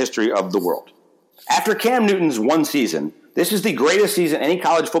player in the history of the world. After Cam Newton's one season, this is the greatest season any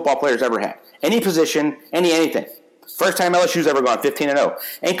college football player's ever had. Any position, anything. First time LSU's ever gone 15-0.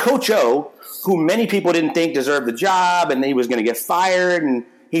 And Coach O, who many people didn't think deserved the job and he was going to get fired, and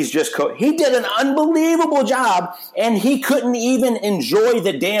he's just he did an unbelievable job, and he couldn't even enjoy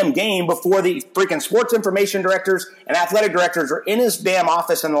the damn game before the freaking sports information directors and athletic directors are in his damn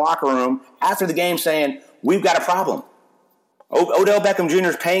office in the locker room after the game saying, we've got a problem. Odell Beckham Jr.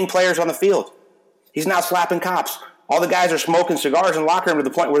 is paying players on the field. He's now slapping cops. All the guys are smoking cigars in the locker room to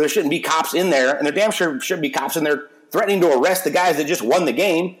the point where there shouldn't be cops in there, and there damn sure shouldn't be cops in there threatening to arrest the guys that just won the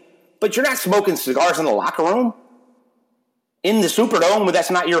game. But you're not smoking cigars in the locker room. In the Superdome,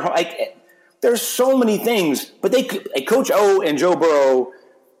 that's not your like. There's so many things, but Coach O and Joe Burrow,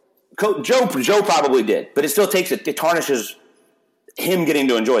 Joe probably did, but it still it tarnishes him getting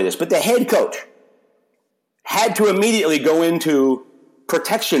to enjoy this. But the head coach had to immediately go into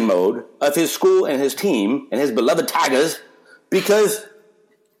protection mode of his school and his team and his beloved Tigers because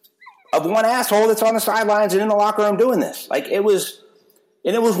of one asshole that's on the sidelines and in the locker room doing this.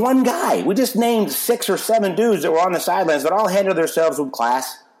 And it was one guy. We just named 6 or 7 dudes that were on the sidelines that all handled themselves with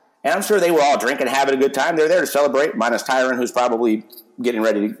class. And I'm sure they were all drinking, having a good time. They're there to celebrate, minus Tyrann, who's probably getting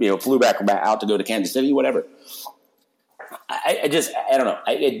ready to, flew back out to go to Kansas City, whatever. I don't know.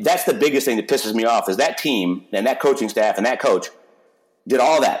 That's the biggest thing that pisses me off is that team and that coaching staff and that coach did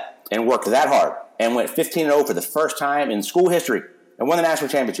all that and worked that hard and went 15-0 for the first time in school history and won the national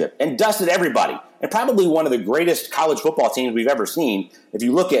championship and dusted everybody. And probably one of the greatest college football teams we've ever seen. If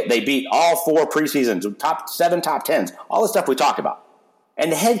you look at, they beat all 4 preseasons, top 7, top 10s, all the stuff we talk about.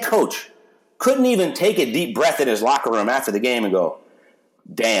 And the head coach couldn't even take a deep breath in his locker room after the game and go,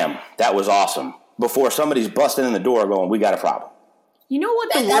 damn, that was awesome, before somebody's busting in the door going, we got a problem. You know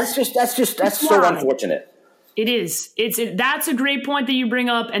what? That's so unfortunate. It is. That's a great point that you bring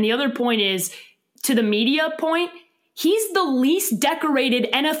up. And the other point is, to the media point, he's the least decorated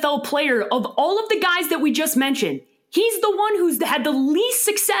NFL player of all of the guys that we just mentioned. He's the one who's had the least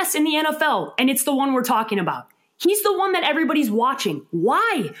success in the NFL, and it's the one we're talking about. He's the one that everybody's watching.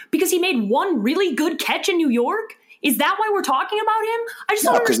 Why? Because he made one really good catch in New York? Is that why we're talking about him? I just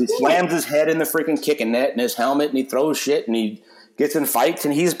don't understand. Because he slams his head in the freaking kicking net and his helmet, and he throws shit, and he gets in fights,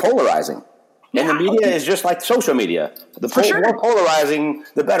 and he's polarizing. And the media is just like social media. The more polarizing,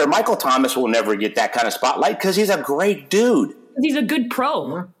 the better. Michael Thomas will never get that kind of spotlight because he's a great dude. He's a good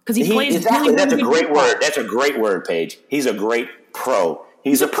pro. Because he plays exactly. That's a great word. That's a great word, Paige. He's a great pro.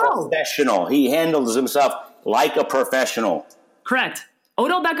 He's a professional. He handles himself like a professional. Correct.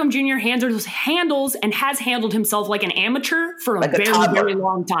 Odell Beckham Jr. handles and has handled himself like an amateur for a very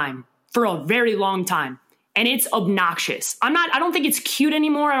long time. For a very long time. And it's obnoxious. I don't think it's cute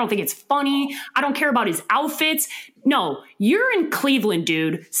anymore. I don't think it's funny. I don't care about his outfits. No, you're in Cleveland,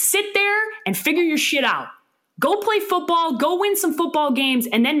 dude. Sit there and figure your shit out. Go play football, go win some football games,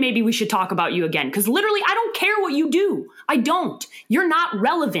 and then maybe we should talk about you again. Because literally, I don't care what you do. I don't. You're not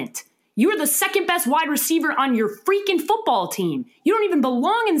relevant. You're the second best wide receiver on your freaking football team. You don't even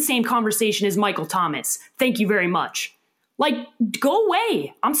belong in the same conversation as Michael Thomas. Thank you very much. Like, go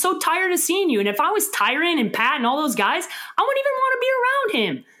away. I'm so tired of seeing you. And if I was Tyron and Pat and all those guys, I wouldn't even want to be around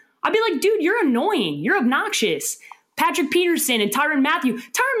him. I'd be like, dude, you're annoying. You're obnoxious. Patrick Peterson and Tyrann Mathieu.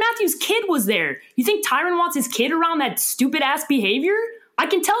 Tyrann Mathieu's kid was there. You think Tyrann wants his kid around that stupid-ass behavior? I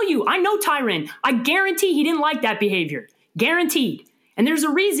can tell you, I know Tyrann. I guarantee he didn't like that behavior. Guaranteed. And there's a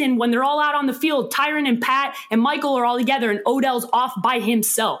reason when they're all out on the field, Tyrann and Pat and Michael are all together and Odell's off by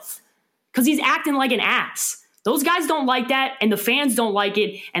himself. Because he's acting like an ass. Those guys don't like that, and the fans don't like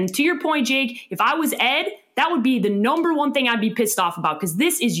it. And to your point, Jake, if I was Ed, that would be the number one thing I'd be pissed off about, because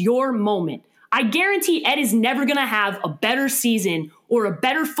this is your moment. I guarantee Ed is never going to have a better season or a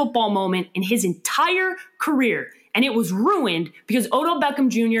better football moment in his entire career. And it was ruined because Odell Beckham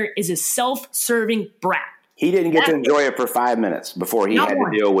Jr. is a self-serving brat. He didn't get to enjoy it for 5 minutes before he had to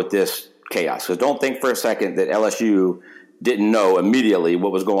deal with this chaos. So don't think for a second that LSU didn't know immediately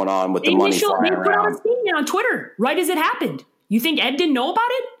what was going on with the money flying around. They put out a statement on Twitter right as it happened. You think Ed didn't know about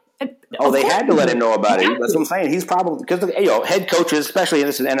it? They had to let him know about it. That's what I'm saying. He's probably, because head coaches, especially in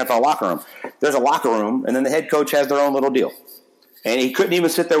this NFL locker room, there's a locker room, and then the head coach has their own little deal. And he couldn't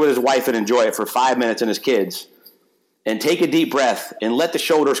even sit there with his wife and enjoy it for 5 minutes and his kids and take a deep breath and let the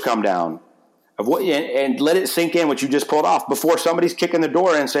shoulders come down and let it sink in what you just pulled off before somebody's kicking the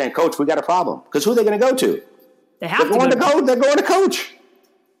door and saying, Coach, we got a problem. Because who are they going to go to? They're going to Coach.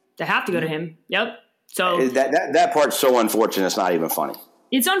 They have to go to him. Yep. So that part's so unfortunate. It's not even funny.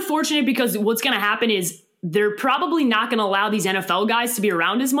 It's unfortunate because what's going to happen is they're probably not going to allow these NFL guys to be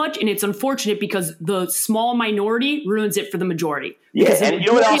around as much, and it's unfortunate because the small minority ruins it for the majority. Yeah, and you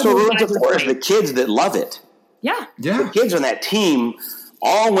know what also ruins it for is the kids that love it. Yeah. The kids on that team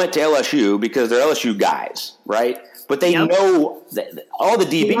all went to LSU because they're LSU guys, right? But they know that all the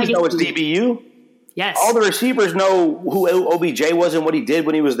DBs know it's DBU. Yes. All the receivers know who OBJ was and what he did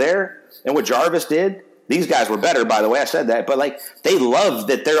when he was there and what Jarvis did. These guys were better, by the way. I said that. But, they love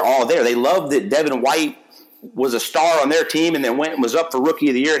that they're all there. They love that Devin White was a star on their team and then went and was up for Rookie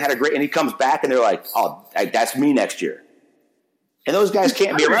of the Year and had and he comes back and they're like, oh, that's me next year. And those guys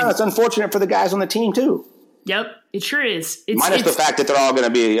can't be around. It's unfortunate for the guys on the team, too. Yep, it sure is. Minus the fact that they're all going to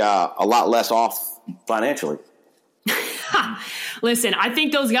be a lot less off financially. Listen, I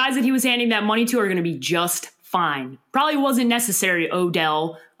think those guys that he was handing that money to are going to be just fine. Probably wasn't necessary,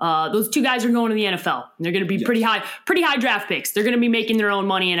 Odell. Those two guys are going to the NFL. They're going to be pretty high draft picks. They're going to be making their own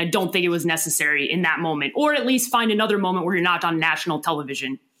money, and I don't think it was necessary in that moment. Or at least find another moment where you're not on national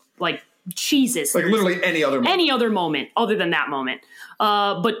television. Like, Jesus. Like literally any other moment. Any other moment other than that moment.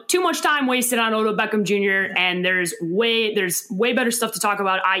 But too much time wasted on Odell Beckham Jr., and there's way better stuff to talk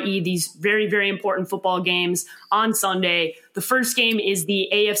about, i.e. these very, very important football games on Sunday. The first game is the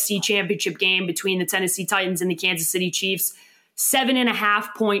AFC Championship game between the Tennessee Titans and the Kansas City Chiefs.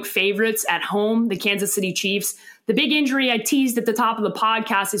 7.5-point favorites at home, the Kansas City Chiefs. The big injury I teased at the top of the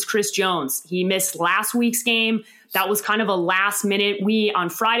podcast is Chris Jones. He missed last week's game. That was kind of a last minute. On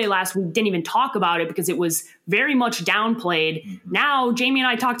Friday last week didn't even talk about it because it was very much downplayed. Mm-hmm. Now, Jamie and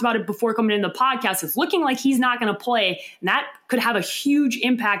I talked about it before coming into the podcast. It's looking like he's not going to play, and that could have a huge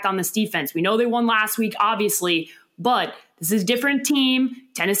impact on this defense. We know they won last week, obviously, but this is a different team.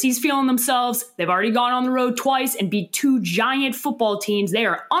 Tennessee's feeling themselves. They've already gone on the road twice and beat two giant football teams. They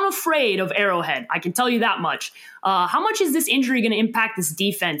are unafraid of Arrowhead. I can tell you that much. How much is this injury going to impact this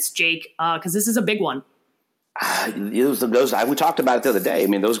defense, Jake? Because this is a big one. We talked about it the other day. I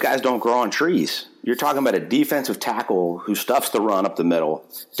mean, those guys don't grow on trees. You're talking about a defensive tackle who stuffs the run up the middle,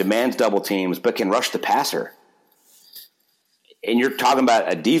 demands double teams, but can rush the passer. And you're talking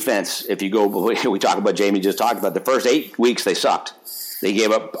about a defense, if you go, we talk about, Jamie just talked about, the first 8 weeks they sucked. They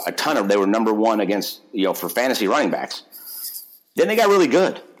gave up a ton of, they were number one against, for fantasy running backs. Then they got really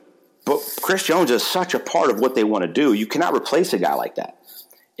good. But Chris Jones is such a part of what they want to do. You cannot replace a guy like that.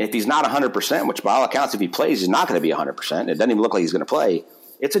 If he's not 100%, which by all accounts, if he plays, he's not going to be 100%. It doesn't even look like he's going to play.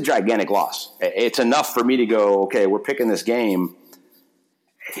 It's a gigantic loss. It's enough for me to go, okay, we're picking this game.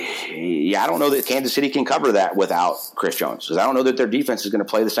 Yeah, I don't know that Kansas City can cover that without Chris Jones, because I don't know that their defense is going to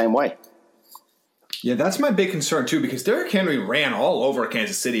play the same way. Yeah, that's my big concern too, because Derrick Henry ran all over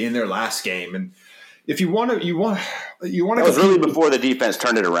Kansas City in their last game, and if you want to, that was really before the defense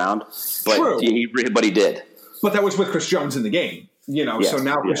turned it around, but he did. But that was with Chris Jones in the game, yes, so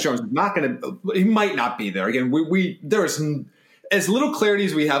now Chris Jones is not going to. He might not be there again. There's as little clarity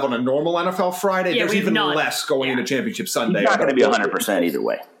as we have on a normal NFL Friday. There's even less going into Championship Sunday. He's not going to be 100% either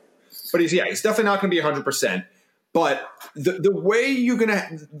way. But he's definitely not going to be 100%. But the way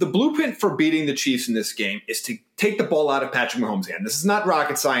the blueprint for beating the Chiefs in this game is to take the ball out of Patrick Mahomes' hand. This is not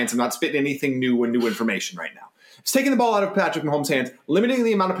rocket science. I'm not spitting anything new and new information right now. It's taking the ball out of Patrick Mahomes' hands, limiting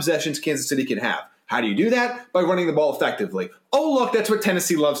the amount of possessions Kansas City can have. How do you do that? By running the ball effectively. Oh, look, that's what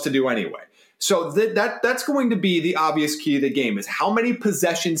Tennessee loves to do anyway. So that's going to be the obvious key of the game, is how many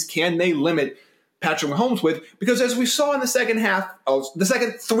possessions can they limit Patrick Mahomes with? Because as we saw in the second half, the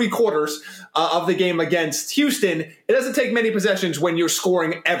second 3 quarters of the game against Houston, it doesn't take many possessions when you're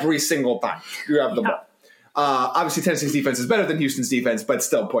scoring every single time you have the ball. Obviously, Tennessee's defense is better than Houston's defense, but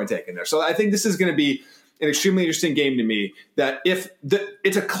still point taken there. So I think this is going to be an extremely interesting game to me, that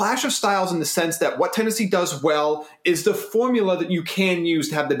it's a clash of styles in the sense that what Tennessee does well is the formula that you can use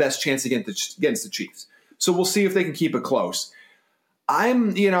to have the best chance against the Chiefs. So we'll see if they can keep it close.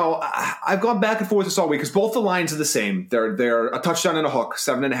 I've gone back and forth this all week because both the lines are the same. They're a touchdown and a hook,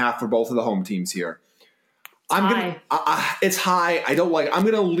 7.5 for both of the home teams here. It's high. I'm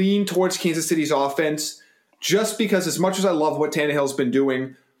going to lean towards Kansas City's offense just because, as much as I love what Tannehill's been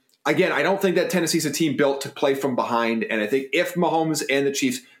doing, again, I don't think that Tennessee's a team built to play from behind. And I think if Mahomes and the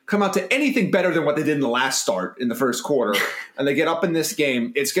Chiefs come out to anything better than what they did in the last start in the first quarter, and they get up in this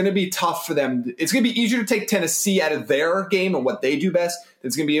game, it's going to be tough for them. It's going to be easier to take Tennessee out of their game and what they do best.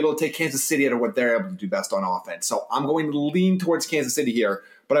 It's going to be able to take Kansas City out of what they're able to do best on offense. So I'm going to lean towards Kansas City here,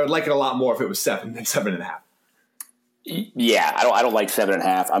 but I would like it a lot more if it was 7 than 7.5. Yeah, I don't like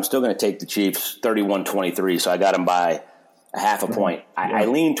 7.5. I'm still going to take the Chiefs 31-23, so I got them by a half a point. I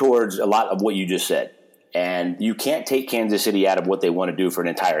lean towards a lot of what you just said. And you can't take Kansas City out of what they want to do for an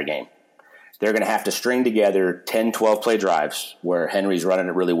entire game. They're going to have to string together 10, 12-play drives where Henry's running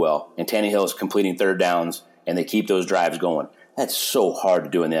it really well and Tannehill is completing third downs, and they keep those drives going. That's so hard to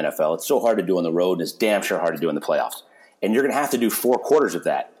do in the NFL. It's so hard to do on the road, and it's damn sure hard to do in the playoffs. And you're going to have to do 4 quarters of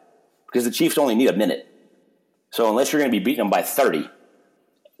that because the Chiefs only need a minute. So unless you're going to be beating them by 30,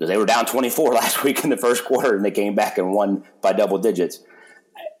 because they were down 24 last week in the first quarter and they came back and won by double digits,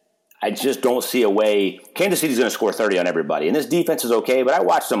 I just don't see a way. Kansas City's going to score 30 on everybody. And this defense is okay, but I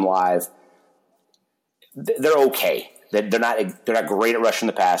watched them live. They're okay. They're not great at rushing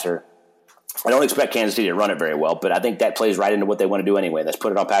the passer. I don't expect Kansas City to run it very well, but I think that plays right into what they want to do anyway. Let's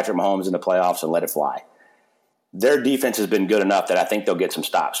put it on Patrick Mahomes in the playoffs and let it fly. Their defense has been good enough that I think they'll get some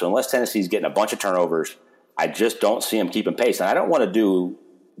stops. So unless Tennessee's getting a bunch of turnovers, I just don't see them keeping pace. And I don't want to do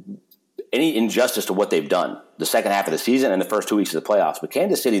any injustice to what they've done the second half of the season and the first 2 weeks of the playoffs. But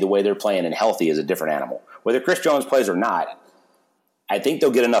Kansas City, the way they're playing and healthy, is a different animal. Whether Chris Jones plays or not, I think they'll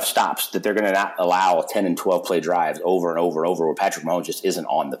get enough stops that they're going to not allow 10 and 12-play drives over and over and over where Patrick Mahomes just isn't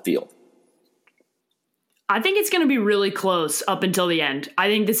on the field. I think it's going to be really close up until the end. I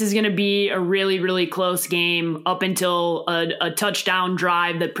think this is going to be a really, really close game up until a touchdown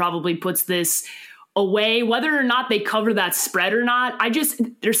drive that probably puts this away, whether or not they cover that spread or not.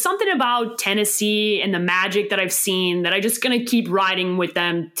 There's something about Tennessee and the magic that I've seen that I just going to keep riding with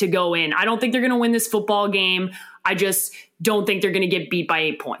them to go in. I don't think they're going to win this football game. I just don't think they're going to get beat by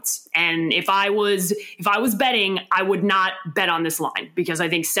 8 points. And if I was betting, I would not bet on this line because I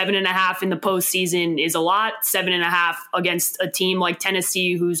think 7.5 in the postseason is a lot. 7.5 against a team like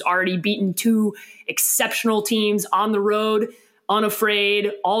Tennessee, who's already beaten 2 exceptional teams on the road,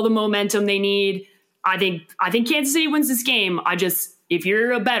 unafraid, all the momentum they need. I think Kansas City wins this game. If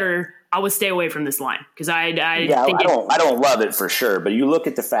you're a bettor, I would stay away from this line because I don't love it for sure. But you look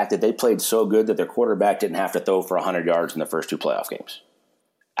at the fact that they played so good that their quarterback didn't have to throw for 100 yards in the first 2 playoff games.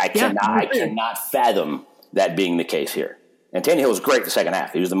 I cannot fathom that being the case here. And Tannehill was great the second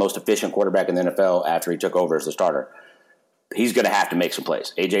half. He was the most efficient quarterback in the NFL after he took over as the starter. he's going to have to make some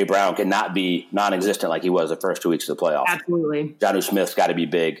plays. A.J. Brown cannot be non-existent like he was the first 2 weeks of the playoffs. Absolutely. Jonnu Smith's got to be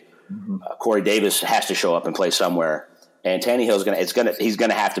big. Corey Davis has to show up and play somewhere. And Tannehill's he's going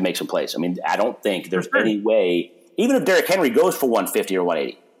to have to make some plays. I mean, I don't think there's any way, even if Derrick Henry goes for 150 or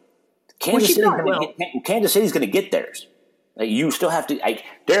 180, Kansas City's going to get theirs. Like, you still have to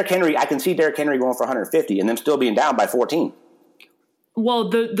Derrick Henry. I can see Derrick Henry going for 150 and them still being down by 14. Well,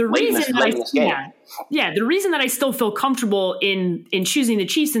 the reason the reason that I still feel comfortable in choosing the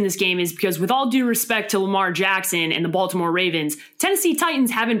Chiefs in this game is because, with all due respect to Lamar Jackson and the Baltimore Ravens, Tennessee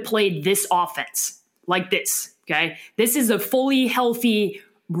Titans haven't played this offense like this. Okay, this is a fully healthy,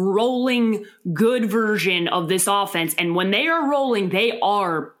 rolling, good version of this offense, and when they are rolling, they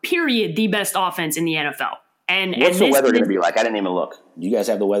are period the best offense in the NFL. What's the weather going to be like? I didn't even look. Do you guys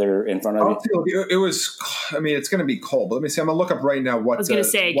have the weather in front of you? It was, I mean, it's going to be cold. But let me see. I'm going to look up right now what I was going to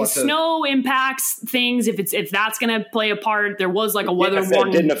say. Because snow impacts things. If that's going to play a part, there was like a weather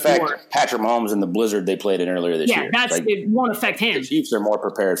warning. It didn't affect Patrick Mahomes and the blizzard they played in earlier this year. Yeah, it won't affect him. The Chiefs are more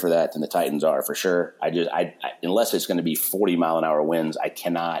prepared for that than the Titans are, for sure. Unless it's going to be 40-mile-an-hour winds, I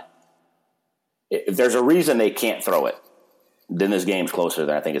cannot. If there's a reason they can't throw it, then this game's closer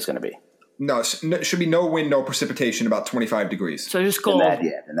than I think it's going to be. No, it should be no wind, no precipitation, about 25 degrees. So just cold.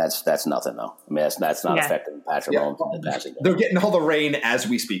 And that's nothing, though. I mean, that's not affecting Patrick Mahomes in the passing game. They're getting all the rain as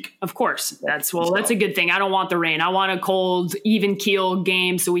we speak. Of course. That's a good thing. I don't want the rain. I want a cold, even keel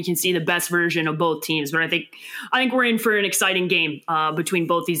game so we can see the best version of both teams. But I think we're in for an exciting game between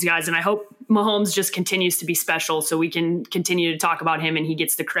both these guys, and I hope Mahomes just continues to be special so we can continue to talk about him and he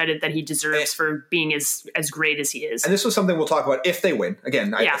gets the credit that he deserves for being as great as he is. And this was something we'll talk about if they win.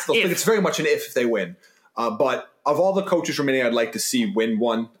 Again, I still think it's very much an if they win. But of all the coaches remaining I'd like to see win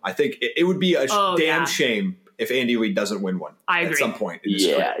one, I think it would be a damn shame if Andy Reid doesn't win one at some point.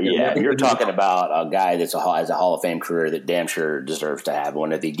 You're talking about a guy that has a Hall of Fame career that damn sure deserves to have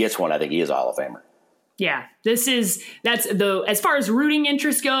one. If he gets one, I think he is a Hall of Famer. Yeah, as far as rooting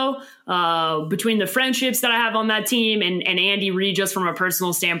interests go, between the friendships that I have on that team and Andy Reid, just from a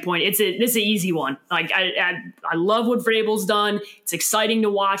personal standpoint, this is an easy one. Like I love what Vrabel's done. It's exciting to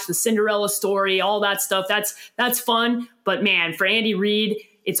watch the Cinderella story, all that stuff. That's fun. But man, for Andy Reid,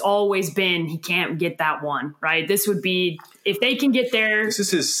 it's always been he can't get that one, right? This would be, if they can get there. This is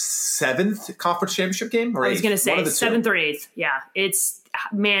his 7th conference championship game? Or I was going to say 7th or 8th. Yeah,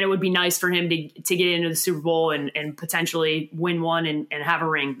 it would be nice for him to get into the Super Bowl and potentially win one and have a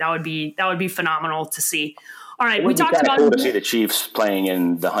ring. That would be phenomenal to see. All right, we talked about cool to see the Chiefs playing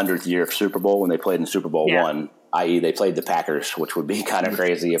in the 100th year of Super Bowl when they played in Super Bowl I, i.e. they played the Packers, which would be kind of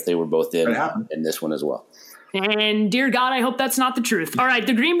crazy if they were both in this one as well. And dear God, I hope that's not the truth. All right,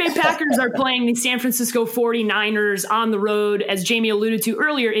 the Green Bay Packers are playing the San Francisco 49ers on the road. As Jamie alluded to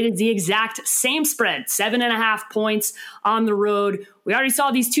earlier, it is the exact same spread, 7.5 points on the road. We already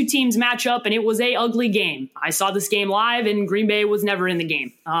saw these two teams match up, and it was a ugly game. I saw this game live, and Green Bay was never in the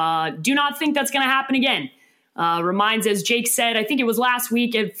game. Do not think that's going to happen again. Reminds, as Jake said, I think it was last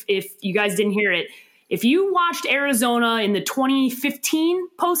week, if you guys didn't hear it, if you watched Arizona in the 2015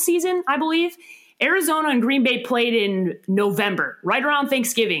 postseason, I believe, Arizona and Green Bay played in November, right around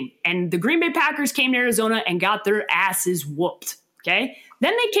Thanksgiving, and the Green Bay Packers came to Arizona and got their asses whooped, okay?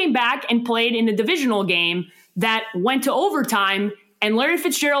 Then they came back and played in a divisional game that went to overtime, and Larry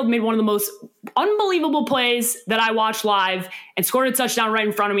Fitzgerald made one of the most unbelievable plays that I watched live and scored a touchdown right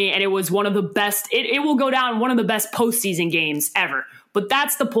in front of me, and it was one of the best. It will go down one of the best postseason games ever. But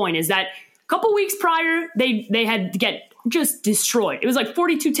that's the point, is that a couple weeks prior, they had to get just destroyed. It was like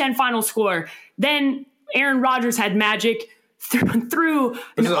 42-10 final score. Then Aaron Rodgers had magic through.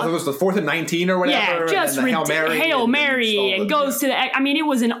 It was the 4th and 19 or whatever. Yeah, just and Hail Mary and goes to the. I mean, it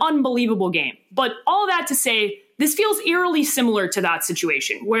was an unbelievable game. But all that to say, this feels eerily similar to that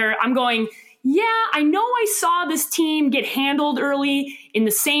situation where I'm going, yeah, I know I saw this team get handled early in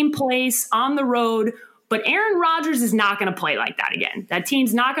the same place on the road, but Aaron Rodgers is not going to play like that again. That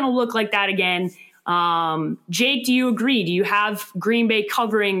team's not going to look like that again. Jake, do you agree? Do you have Green Bay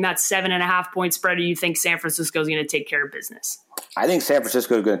covering that 7.5 point spread, or do you think San Francisco is going to take care of business? I think San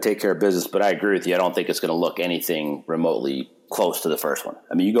Francisco is going to take care of business, but I agree with you. I don't think it's going to look anything remotely close to the first one.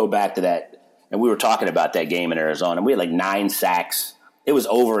 I mean, you go back to that, and we were talking about that game in Arizona, and we had like 9 sacks. It was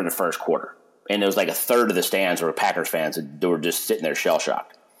over in the first quarter, and it was like a third of the stands were Packers fans that were just sitting there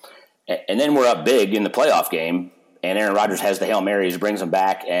shell-shocked. And then we're up big in the playoff game, and Aaron Rodgers has the Hail Marys, brings them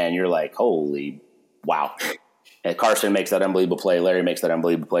back, and you're like, holy wow. And Carson makes that unbelievable play. Larry makes that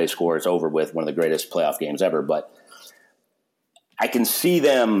unbelievable play, score. It's over with, one of the greatest playoff games ever. But I can see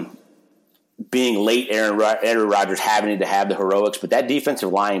them being late, Aaron Rodgers having to have the heroics, but that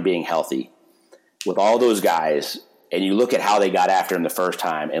defensive line being healthy with all those guys, and you look at how they got after him the first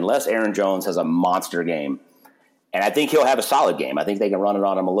time, unless Aaron Jones has a monster game, and I think he'll have a solid game. I think they can run it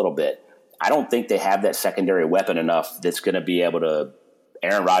on him a little bit. I don't think they have that secondary weapon enough that's going to be able to –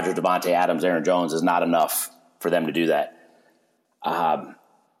 Aaron Rodgers, Davante Adams, Aaron Jones is not enough for them to do that.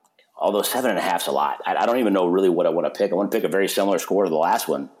 Although 7.5 is a lot. I don't even know really what I want to pick. I want to pick a very similar score to the last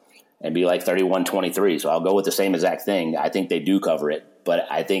one and be like 31-23. So I'll go with the same exact thing. I think they do cover it, but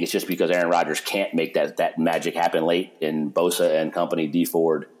I think it's just because Aaron Rodgers can't make that magic happen late, and Bosa and company, D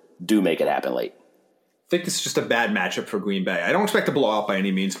Ford, do make it happen late. I think this is just a bad matchup for Green Bay. I don't expect to blow out by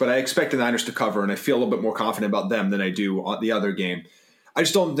any means, but I expect the Niners to cover, and I feel a little bit more confident about them than I do on the other game. I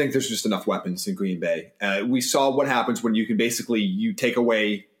just don't think there's just enough weapons in Green Bay. We saw what happens when you can you take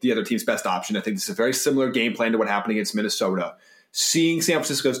away the other team's best option. I think this is a very similar game plan to what happened against Minnesota. Seeing San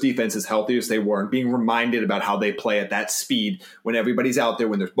Francisco's defense as healthy as they were and being reminded about how they play at that speed when everybody's out there,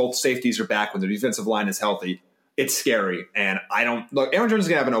 when there's both safeties are back, when their defensive line is healthy, it's scary. And Aaron Jones is going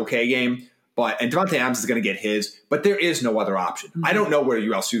to have an okay game. And Davante Adams is going to get his, but there is no other option. Mm-hmm. I don't know where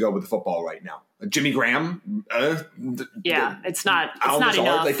else you go with the football right now. Jimmy Graham? It's not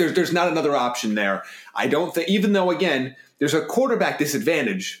enough. Like there's not another option there. I don't think, even though, again, there's a quarterback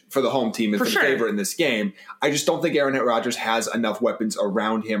disadvantage for the home team and for the favorite in this game, I just don't think Aaron Rodgers has enough weapons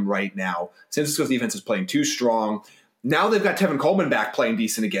around him right now. San Francisco's defense is playing too strong. Now they've got Tevin Coleman back playing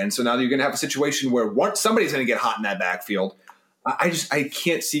decent again, so now you're going to have a situation where somebody's going to get hot in that backfield. I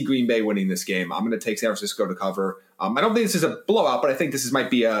can't see Green Bay winning this game. I'm going to take San Francisco to cover. I don't think this is a blowout, but I think this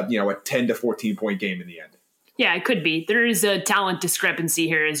might be a 10 to 14 point game in the end. Yeah, it could be. There is a talent discrepancy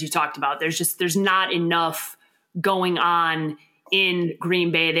here, as you talked about. There's not enough going on in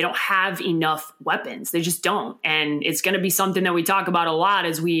Green Bay. They don't have enough weapons. They just don't. And it's going to be something that we talk about a lot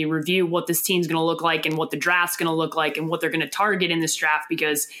as we review what this team's going to look like and what the draft's going to look like and what they're going to target in this draft,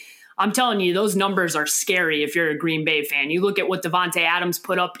 because I'm telling you, those numbers are scary if you're a Green Bay fan. You look at what Davante Adams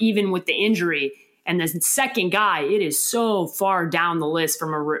put up even with the injury, and the second guy, it is so far down the list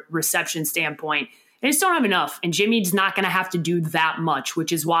from a reception standpoint. They just don't have enough, and Jimmy's not going to have to do that much,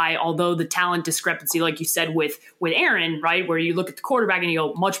 which is why, although the talent discrepancy, like you said, with Aaron, right, where you look at the quarterback and you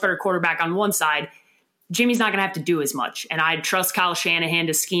go, much better quarterback on one side, Jimmy's not going to have to do as much. And I trust Kyle Shanahan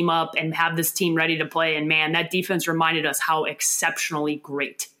to scheme up and have this team ready to play. And man, that defense reminded us how exceptionally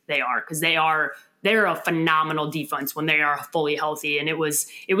great they are, because they're a phenomenal defense when they are fully healthy. And it was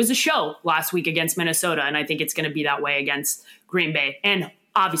a show last week against Minnesota, and I think it's going to be that way against Green Bay. And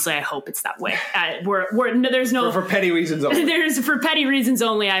obviously, I hope it's that way. There's no for petty reasons only. For petty reasons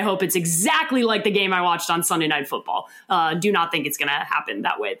only. I hope it's exactly like the game I watched on Sunday Night Football. Do not think it's going to happen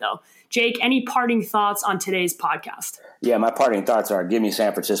that way, though. Jake, any parting thoughts on today's podcast? Yeah, my parting thoughts are: give me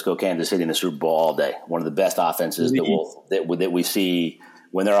San Francisco, Kansas City in the Super Bowl all day. One of the best offenses that we see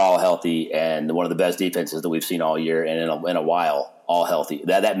when they're all healthy, and one of the best defenses that we've seen all year and in a while, all healthy.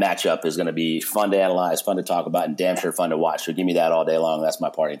 That matchup is going to be fun to analyze, fun to talk about, and damn sure fun to watch. So give me that all day long. That's my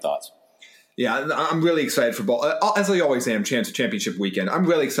parting thoughts. Yeah, I'm really excited for ball. As I always am, championship weekend. I'm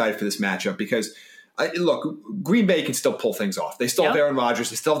really excited for this matchup because, look, Green Bay can still pull things off. They still have Aaron Rodgers.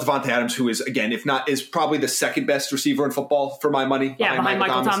 They still have Davante Adams, who is, again, is probably the second best receiver in football for my money. Yeah, behind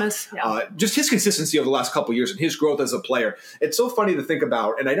Michael Thomas. Yeah. Just his consistency over the last couple of years and his growth as a player. It's so funny to think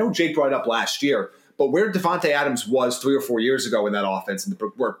about, and I know Jake brought it up last year, but where Davante Adams was 3 or 4 years ago in that offense, and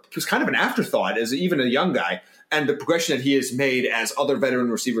where he was kind of an afterthought as even a young guy, and the progression that he has made as other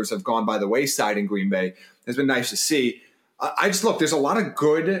veteran receivers have gone by the wayside in Green Bay has been nice to see. There's a lot of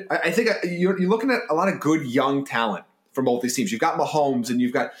good. I think you're looking at a lot of good young talent from both these teams. You've got Mahomes, and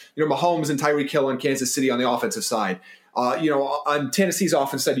you've got Mahomes and Tyreek Hill on Kansas City on the offensive side. On Tennessee's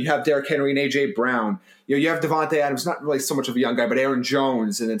offense side, you have Derrick Henry and A.J. Brown. You have Davante Adams, not really so much of a young guy, but Aaron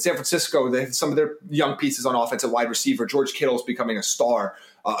Jones. And in San Francisco, they have some of their young pieces on offense at wide receiver. George Kittle's becoming a star,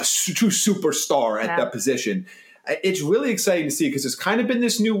 a true superstar at that position. It's really exciting to see because it's kind of been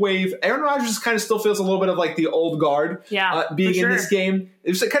this new wave. Aaron Rodgers kind of still feels a little bit of like the old guard being in this game.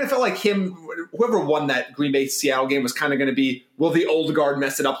 It kind of felt like whoever won that Green Bay-Seattle game was kind of going to be, will the old guard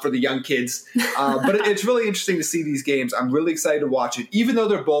mess it up for the young kids? But it's really interesting to see these games. I'm really excited to watch it. Even though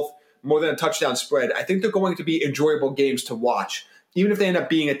they're both more than a touchdown spread, I think they're going to be enjoyable games to watch. Even if they end up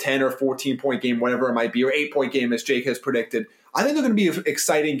being a 10 or 14-point game, whatever it might be, or 8-point game as Jake has predicted, I think they're going to be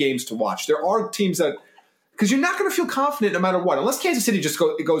exciting games to watch. There are teams that – because you're not going to feel confident no matter what. Unless Kansas City just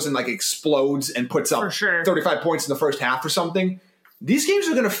goes and explodes and puts up 35 points in the first half or something. These games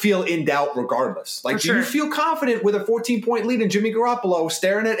are going to feel in doubt regardless. You feel confident with a 14-point lead and Jimmy Garoppolo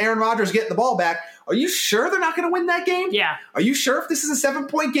staring at Aaron Rodgers getting the ball back? Are you sure they're not going to win that game? Yeah. Are you sure if this is a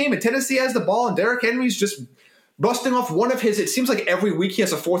 7-point game and Tennessee has the ball and Derrick Henry's just busting off one of his, it seems like every week he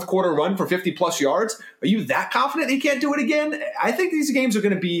has a fourth quarter run for 50-plus yards. Are you that confident he can't do it again? I think these games are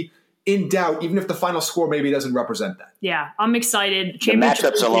going to be in doubt, even if the final score maybe doesn't represent that. Yeah, I'm excited. The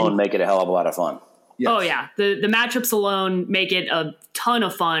matchups alone make it a hell of a lot of fun. Yes. Oh, yeah. The matchups alone make it a ton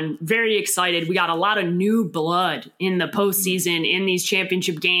of fun. Very excited. We got a lot of new blood in the postseason in these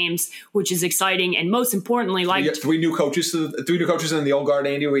championship games, which is exciting. And most importantly, like three new coaches in the old guard,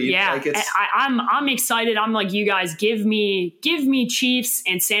 Andy. I'm excited. I'm like you guys. Give me Chiefs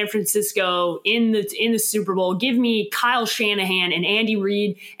and San Francisco in the Super Bowl. Give me Kyle Shanahan and Andy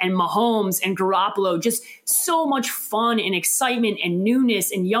Reid and Mahomes and Garoppolo. Just so much fun and excitement and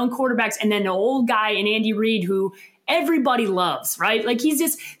newness and young quarterbacks, and then the old guy and Andy Reid who everybody loves, right? Like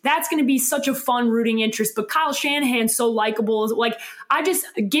that's going to be such a fun rooting interest. But Kyle Shanahan's so likable. Like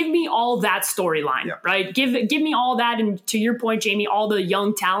give me all that storyline, right? Give me all that. And to your point, Jamie, all the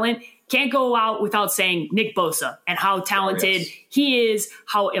young talent. Can't go out without saying Nick Bosa and how talented he is,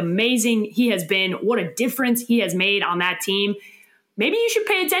 how amazing he has been, what a difference he has made on that team. Maybe you should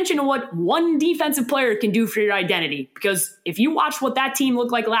pay attention to what one defensive player can do for your identity. Because if you watch what that team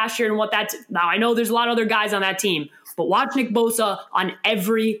looked like last year and now I know there's a lot of other guys on that team, but watch Nick Bosa on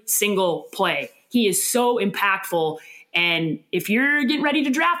every single play. He is so impactful. And if you're getting ready to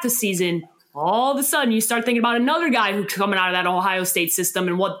draft this season, all of a sudden you start thinking about another guy who's coming out of that Ohio State system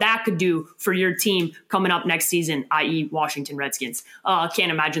and what that could do for your team coming up next season, i.e. Washington Redskins.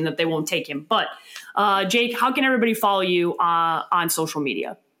 Can't imagine that they won't take him. But Jake, how can everybody follow you on social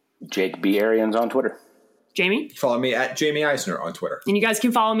media? Jake B. Arians on Twitter. Jamie? Follow me at Jamie Eisner on Twitter. And you guys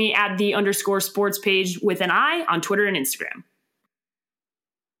can follow me at _sports page with an I on Twitter and Instagram.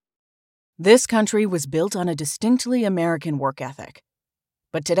 This country was built on a distinctly American work ethic.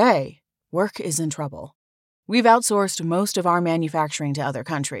 But today, work is in trouble. We've outsourced most of our manufacturing to other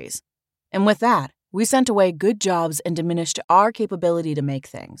countries. And with that, we sent away good jobs and diminished our capability to make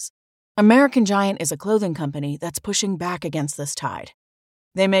things. American Giant is a clothing company that's pushing back against this tide.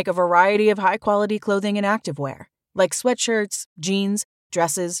 They make a variety of high-quality clothing and activewear, like sweatshirts, jeans,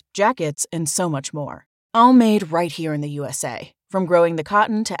 dresses, jackets, and so much more. All made right here in the USA, from growing the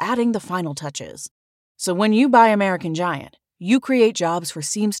cotton to adding the final touches. So when you buy American Giant, you create jobs for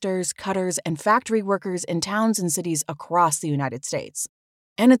seamsters, cutters, and factory workers in towns and cities across the United States.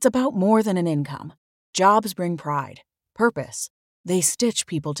 And it's about more than an income. Jobs bring pride, purpose. They stitch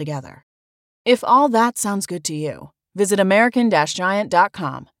people together. If all that sounds good to you, visit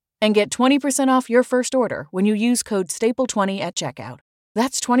American-Giant.com and get 20% off your first order when you use code STAPLE20 at checkout.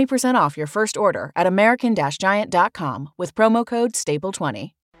 That's 20% off your first order at American-Giant.com with promo code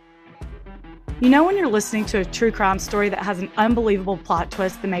STAPLE20. You know when you're listening to a true crime story that has an unbelievable plot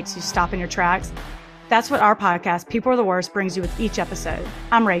twist that makes you stop in your tracks? That's what our podcast, People Are the Worst, brings you with each episode.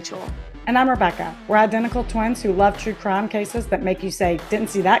 I'm Rachel. And I'm Rebecca. We're identical twins who love true crime cases that make you say, didn't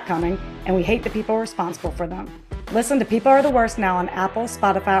see that coming, and we hate the people responsible for them. Listen to People Are the Worst now on Apple,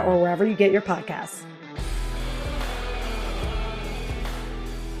 Spotify, or wherever you get your podcasts.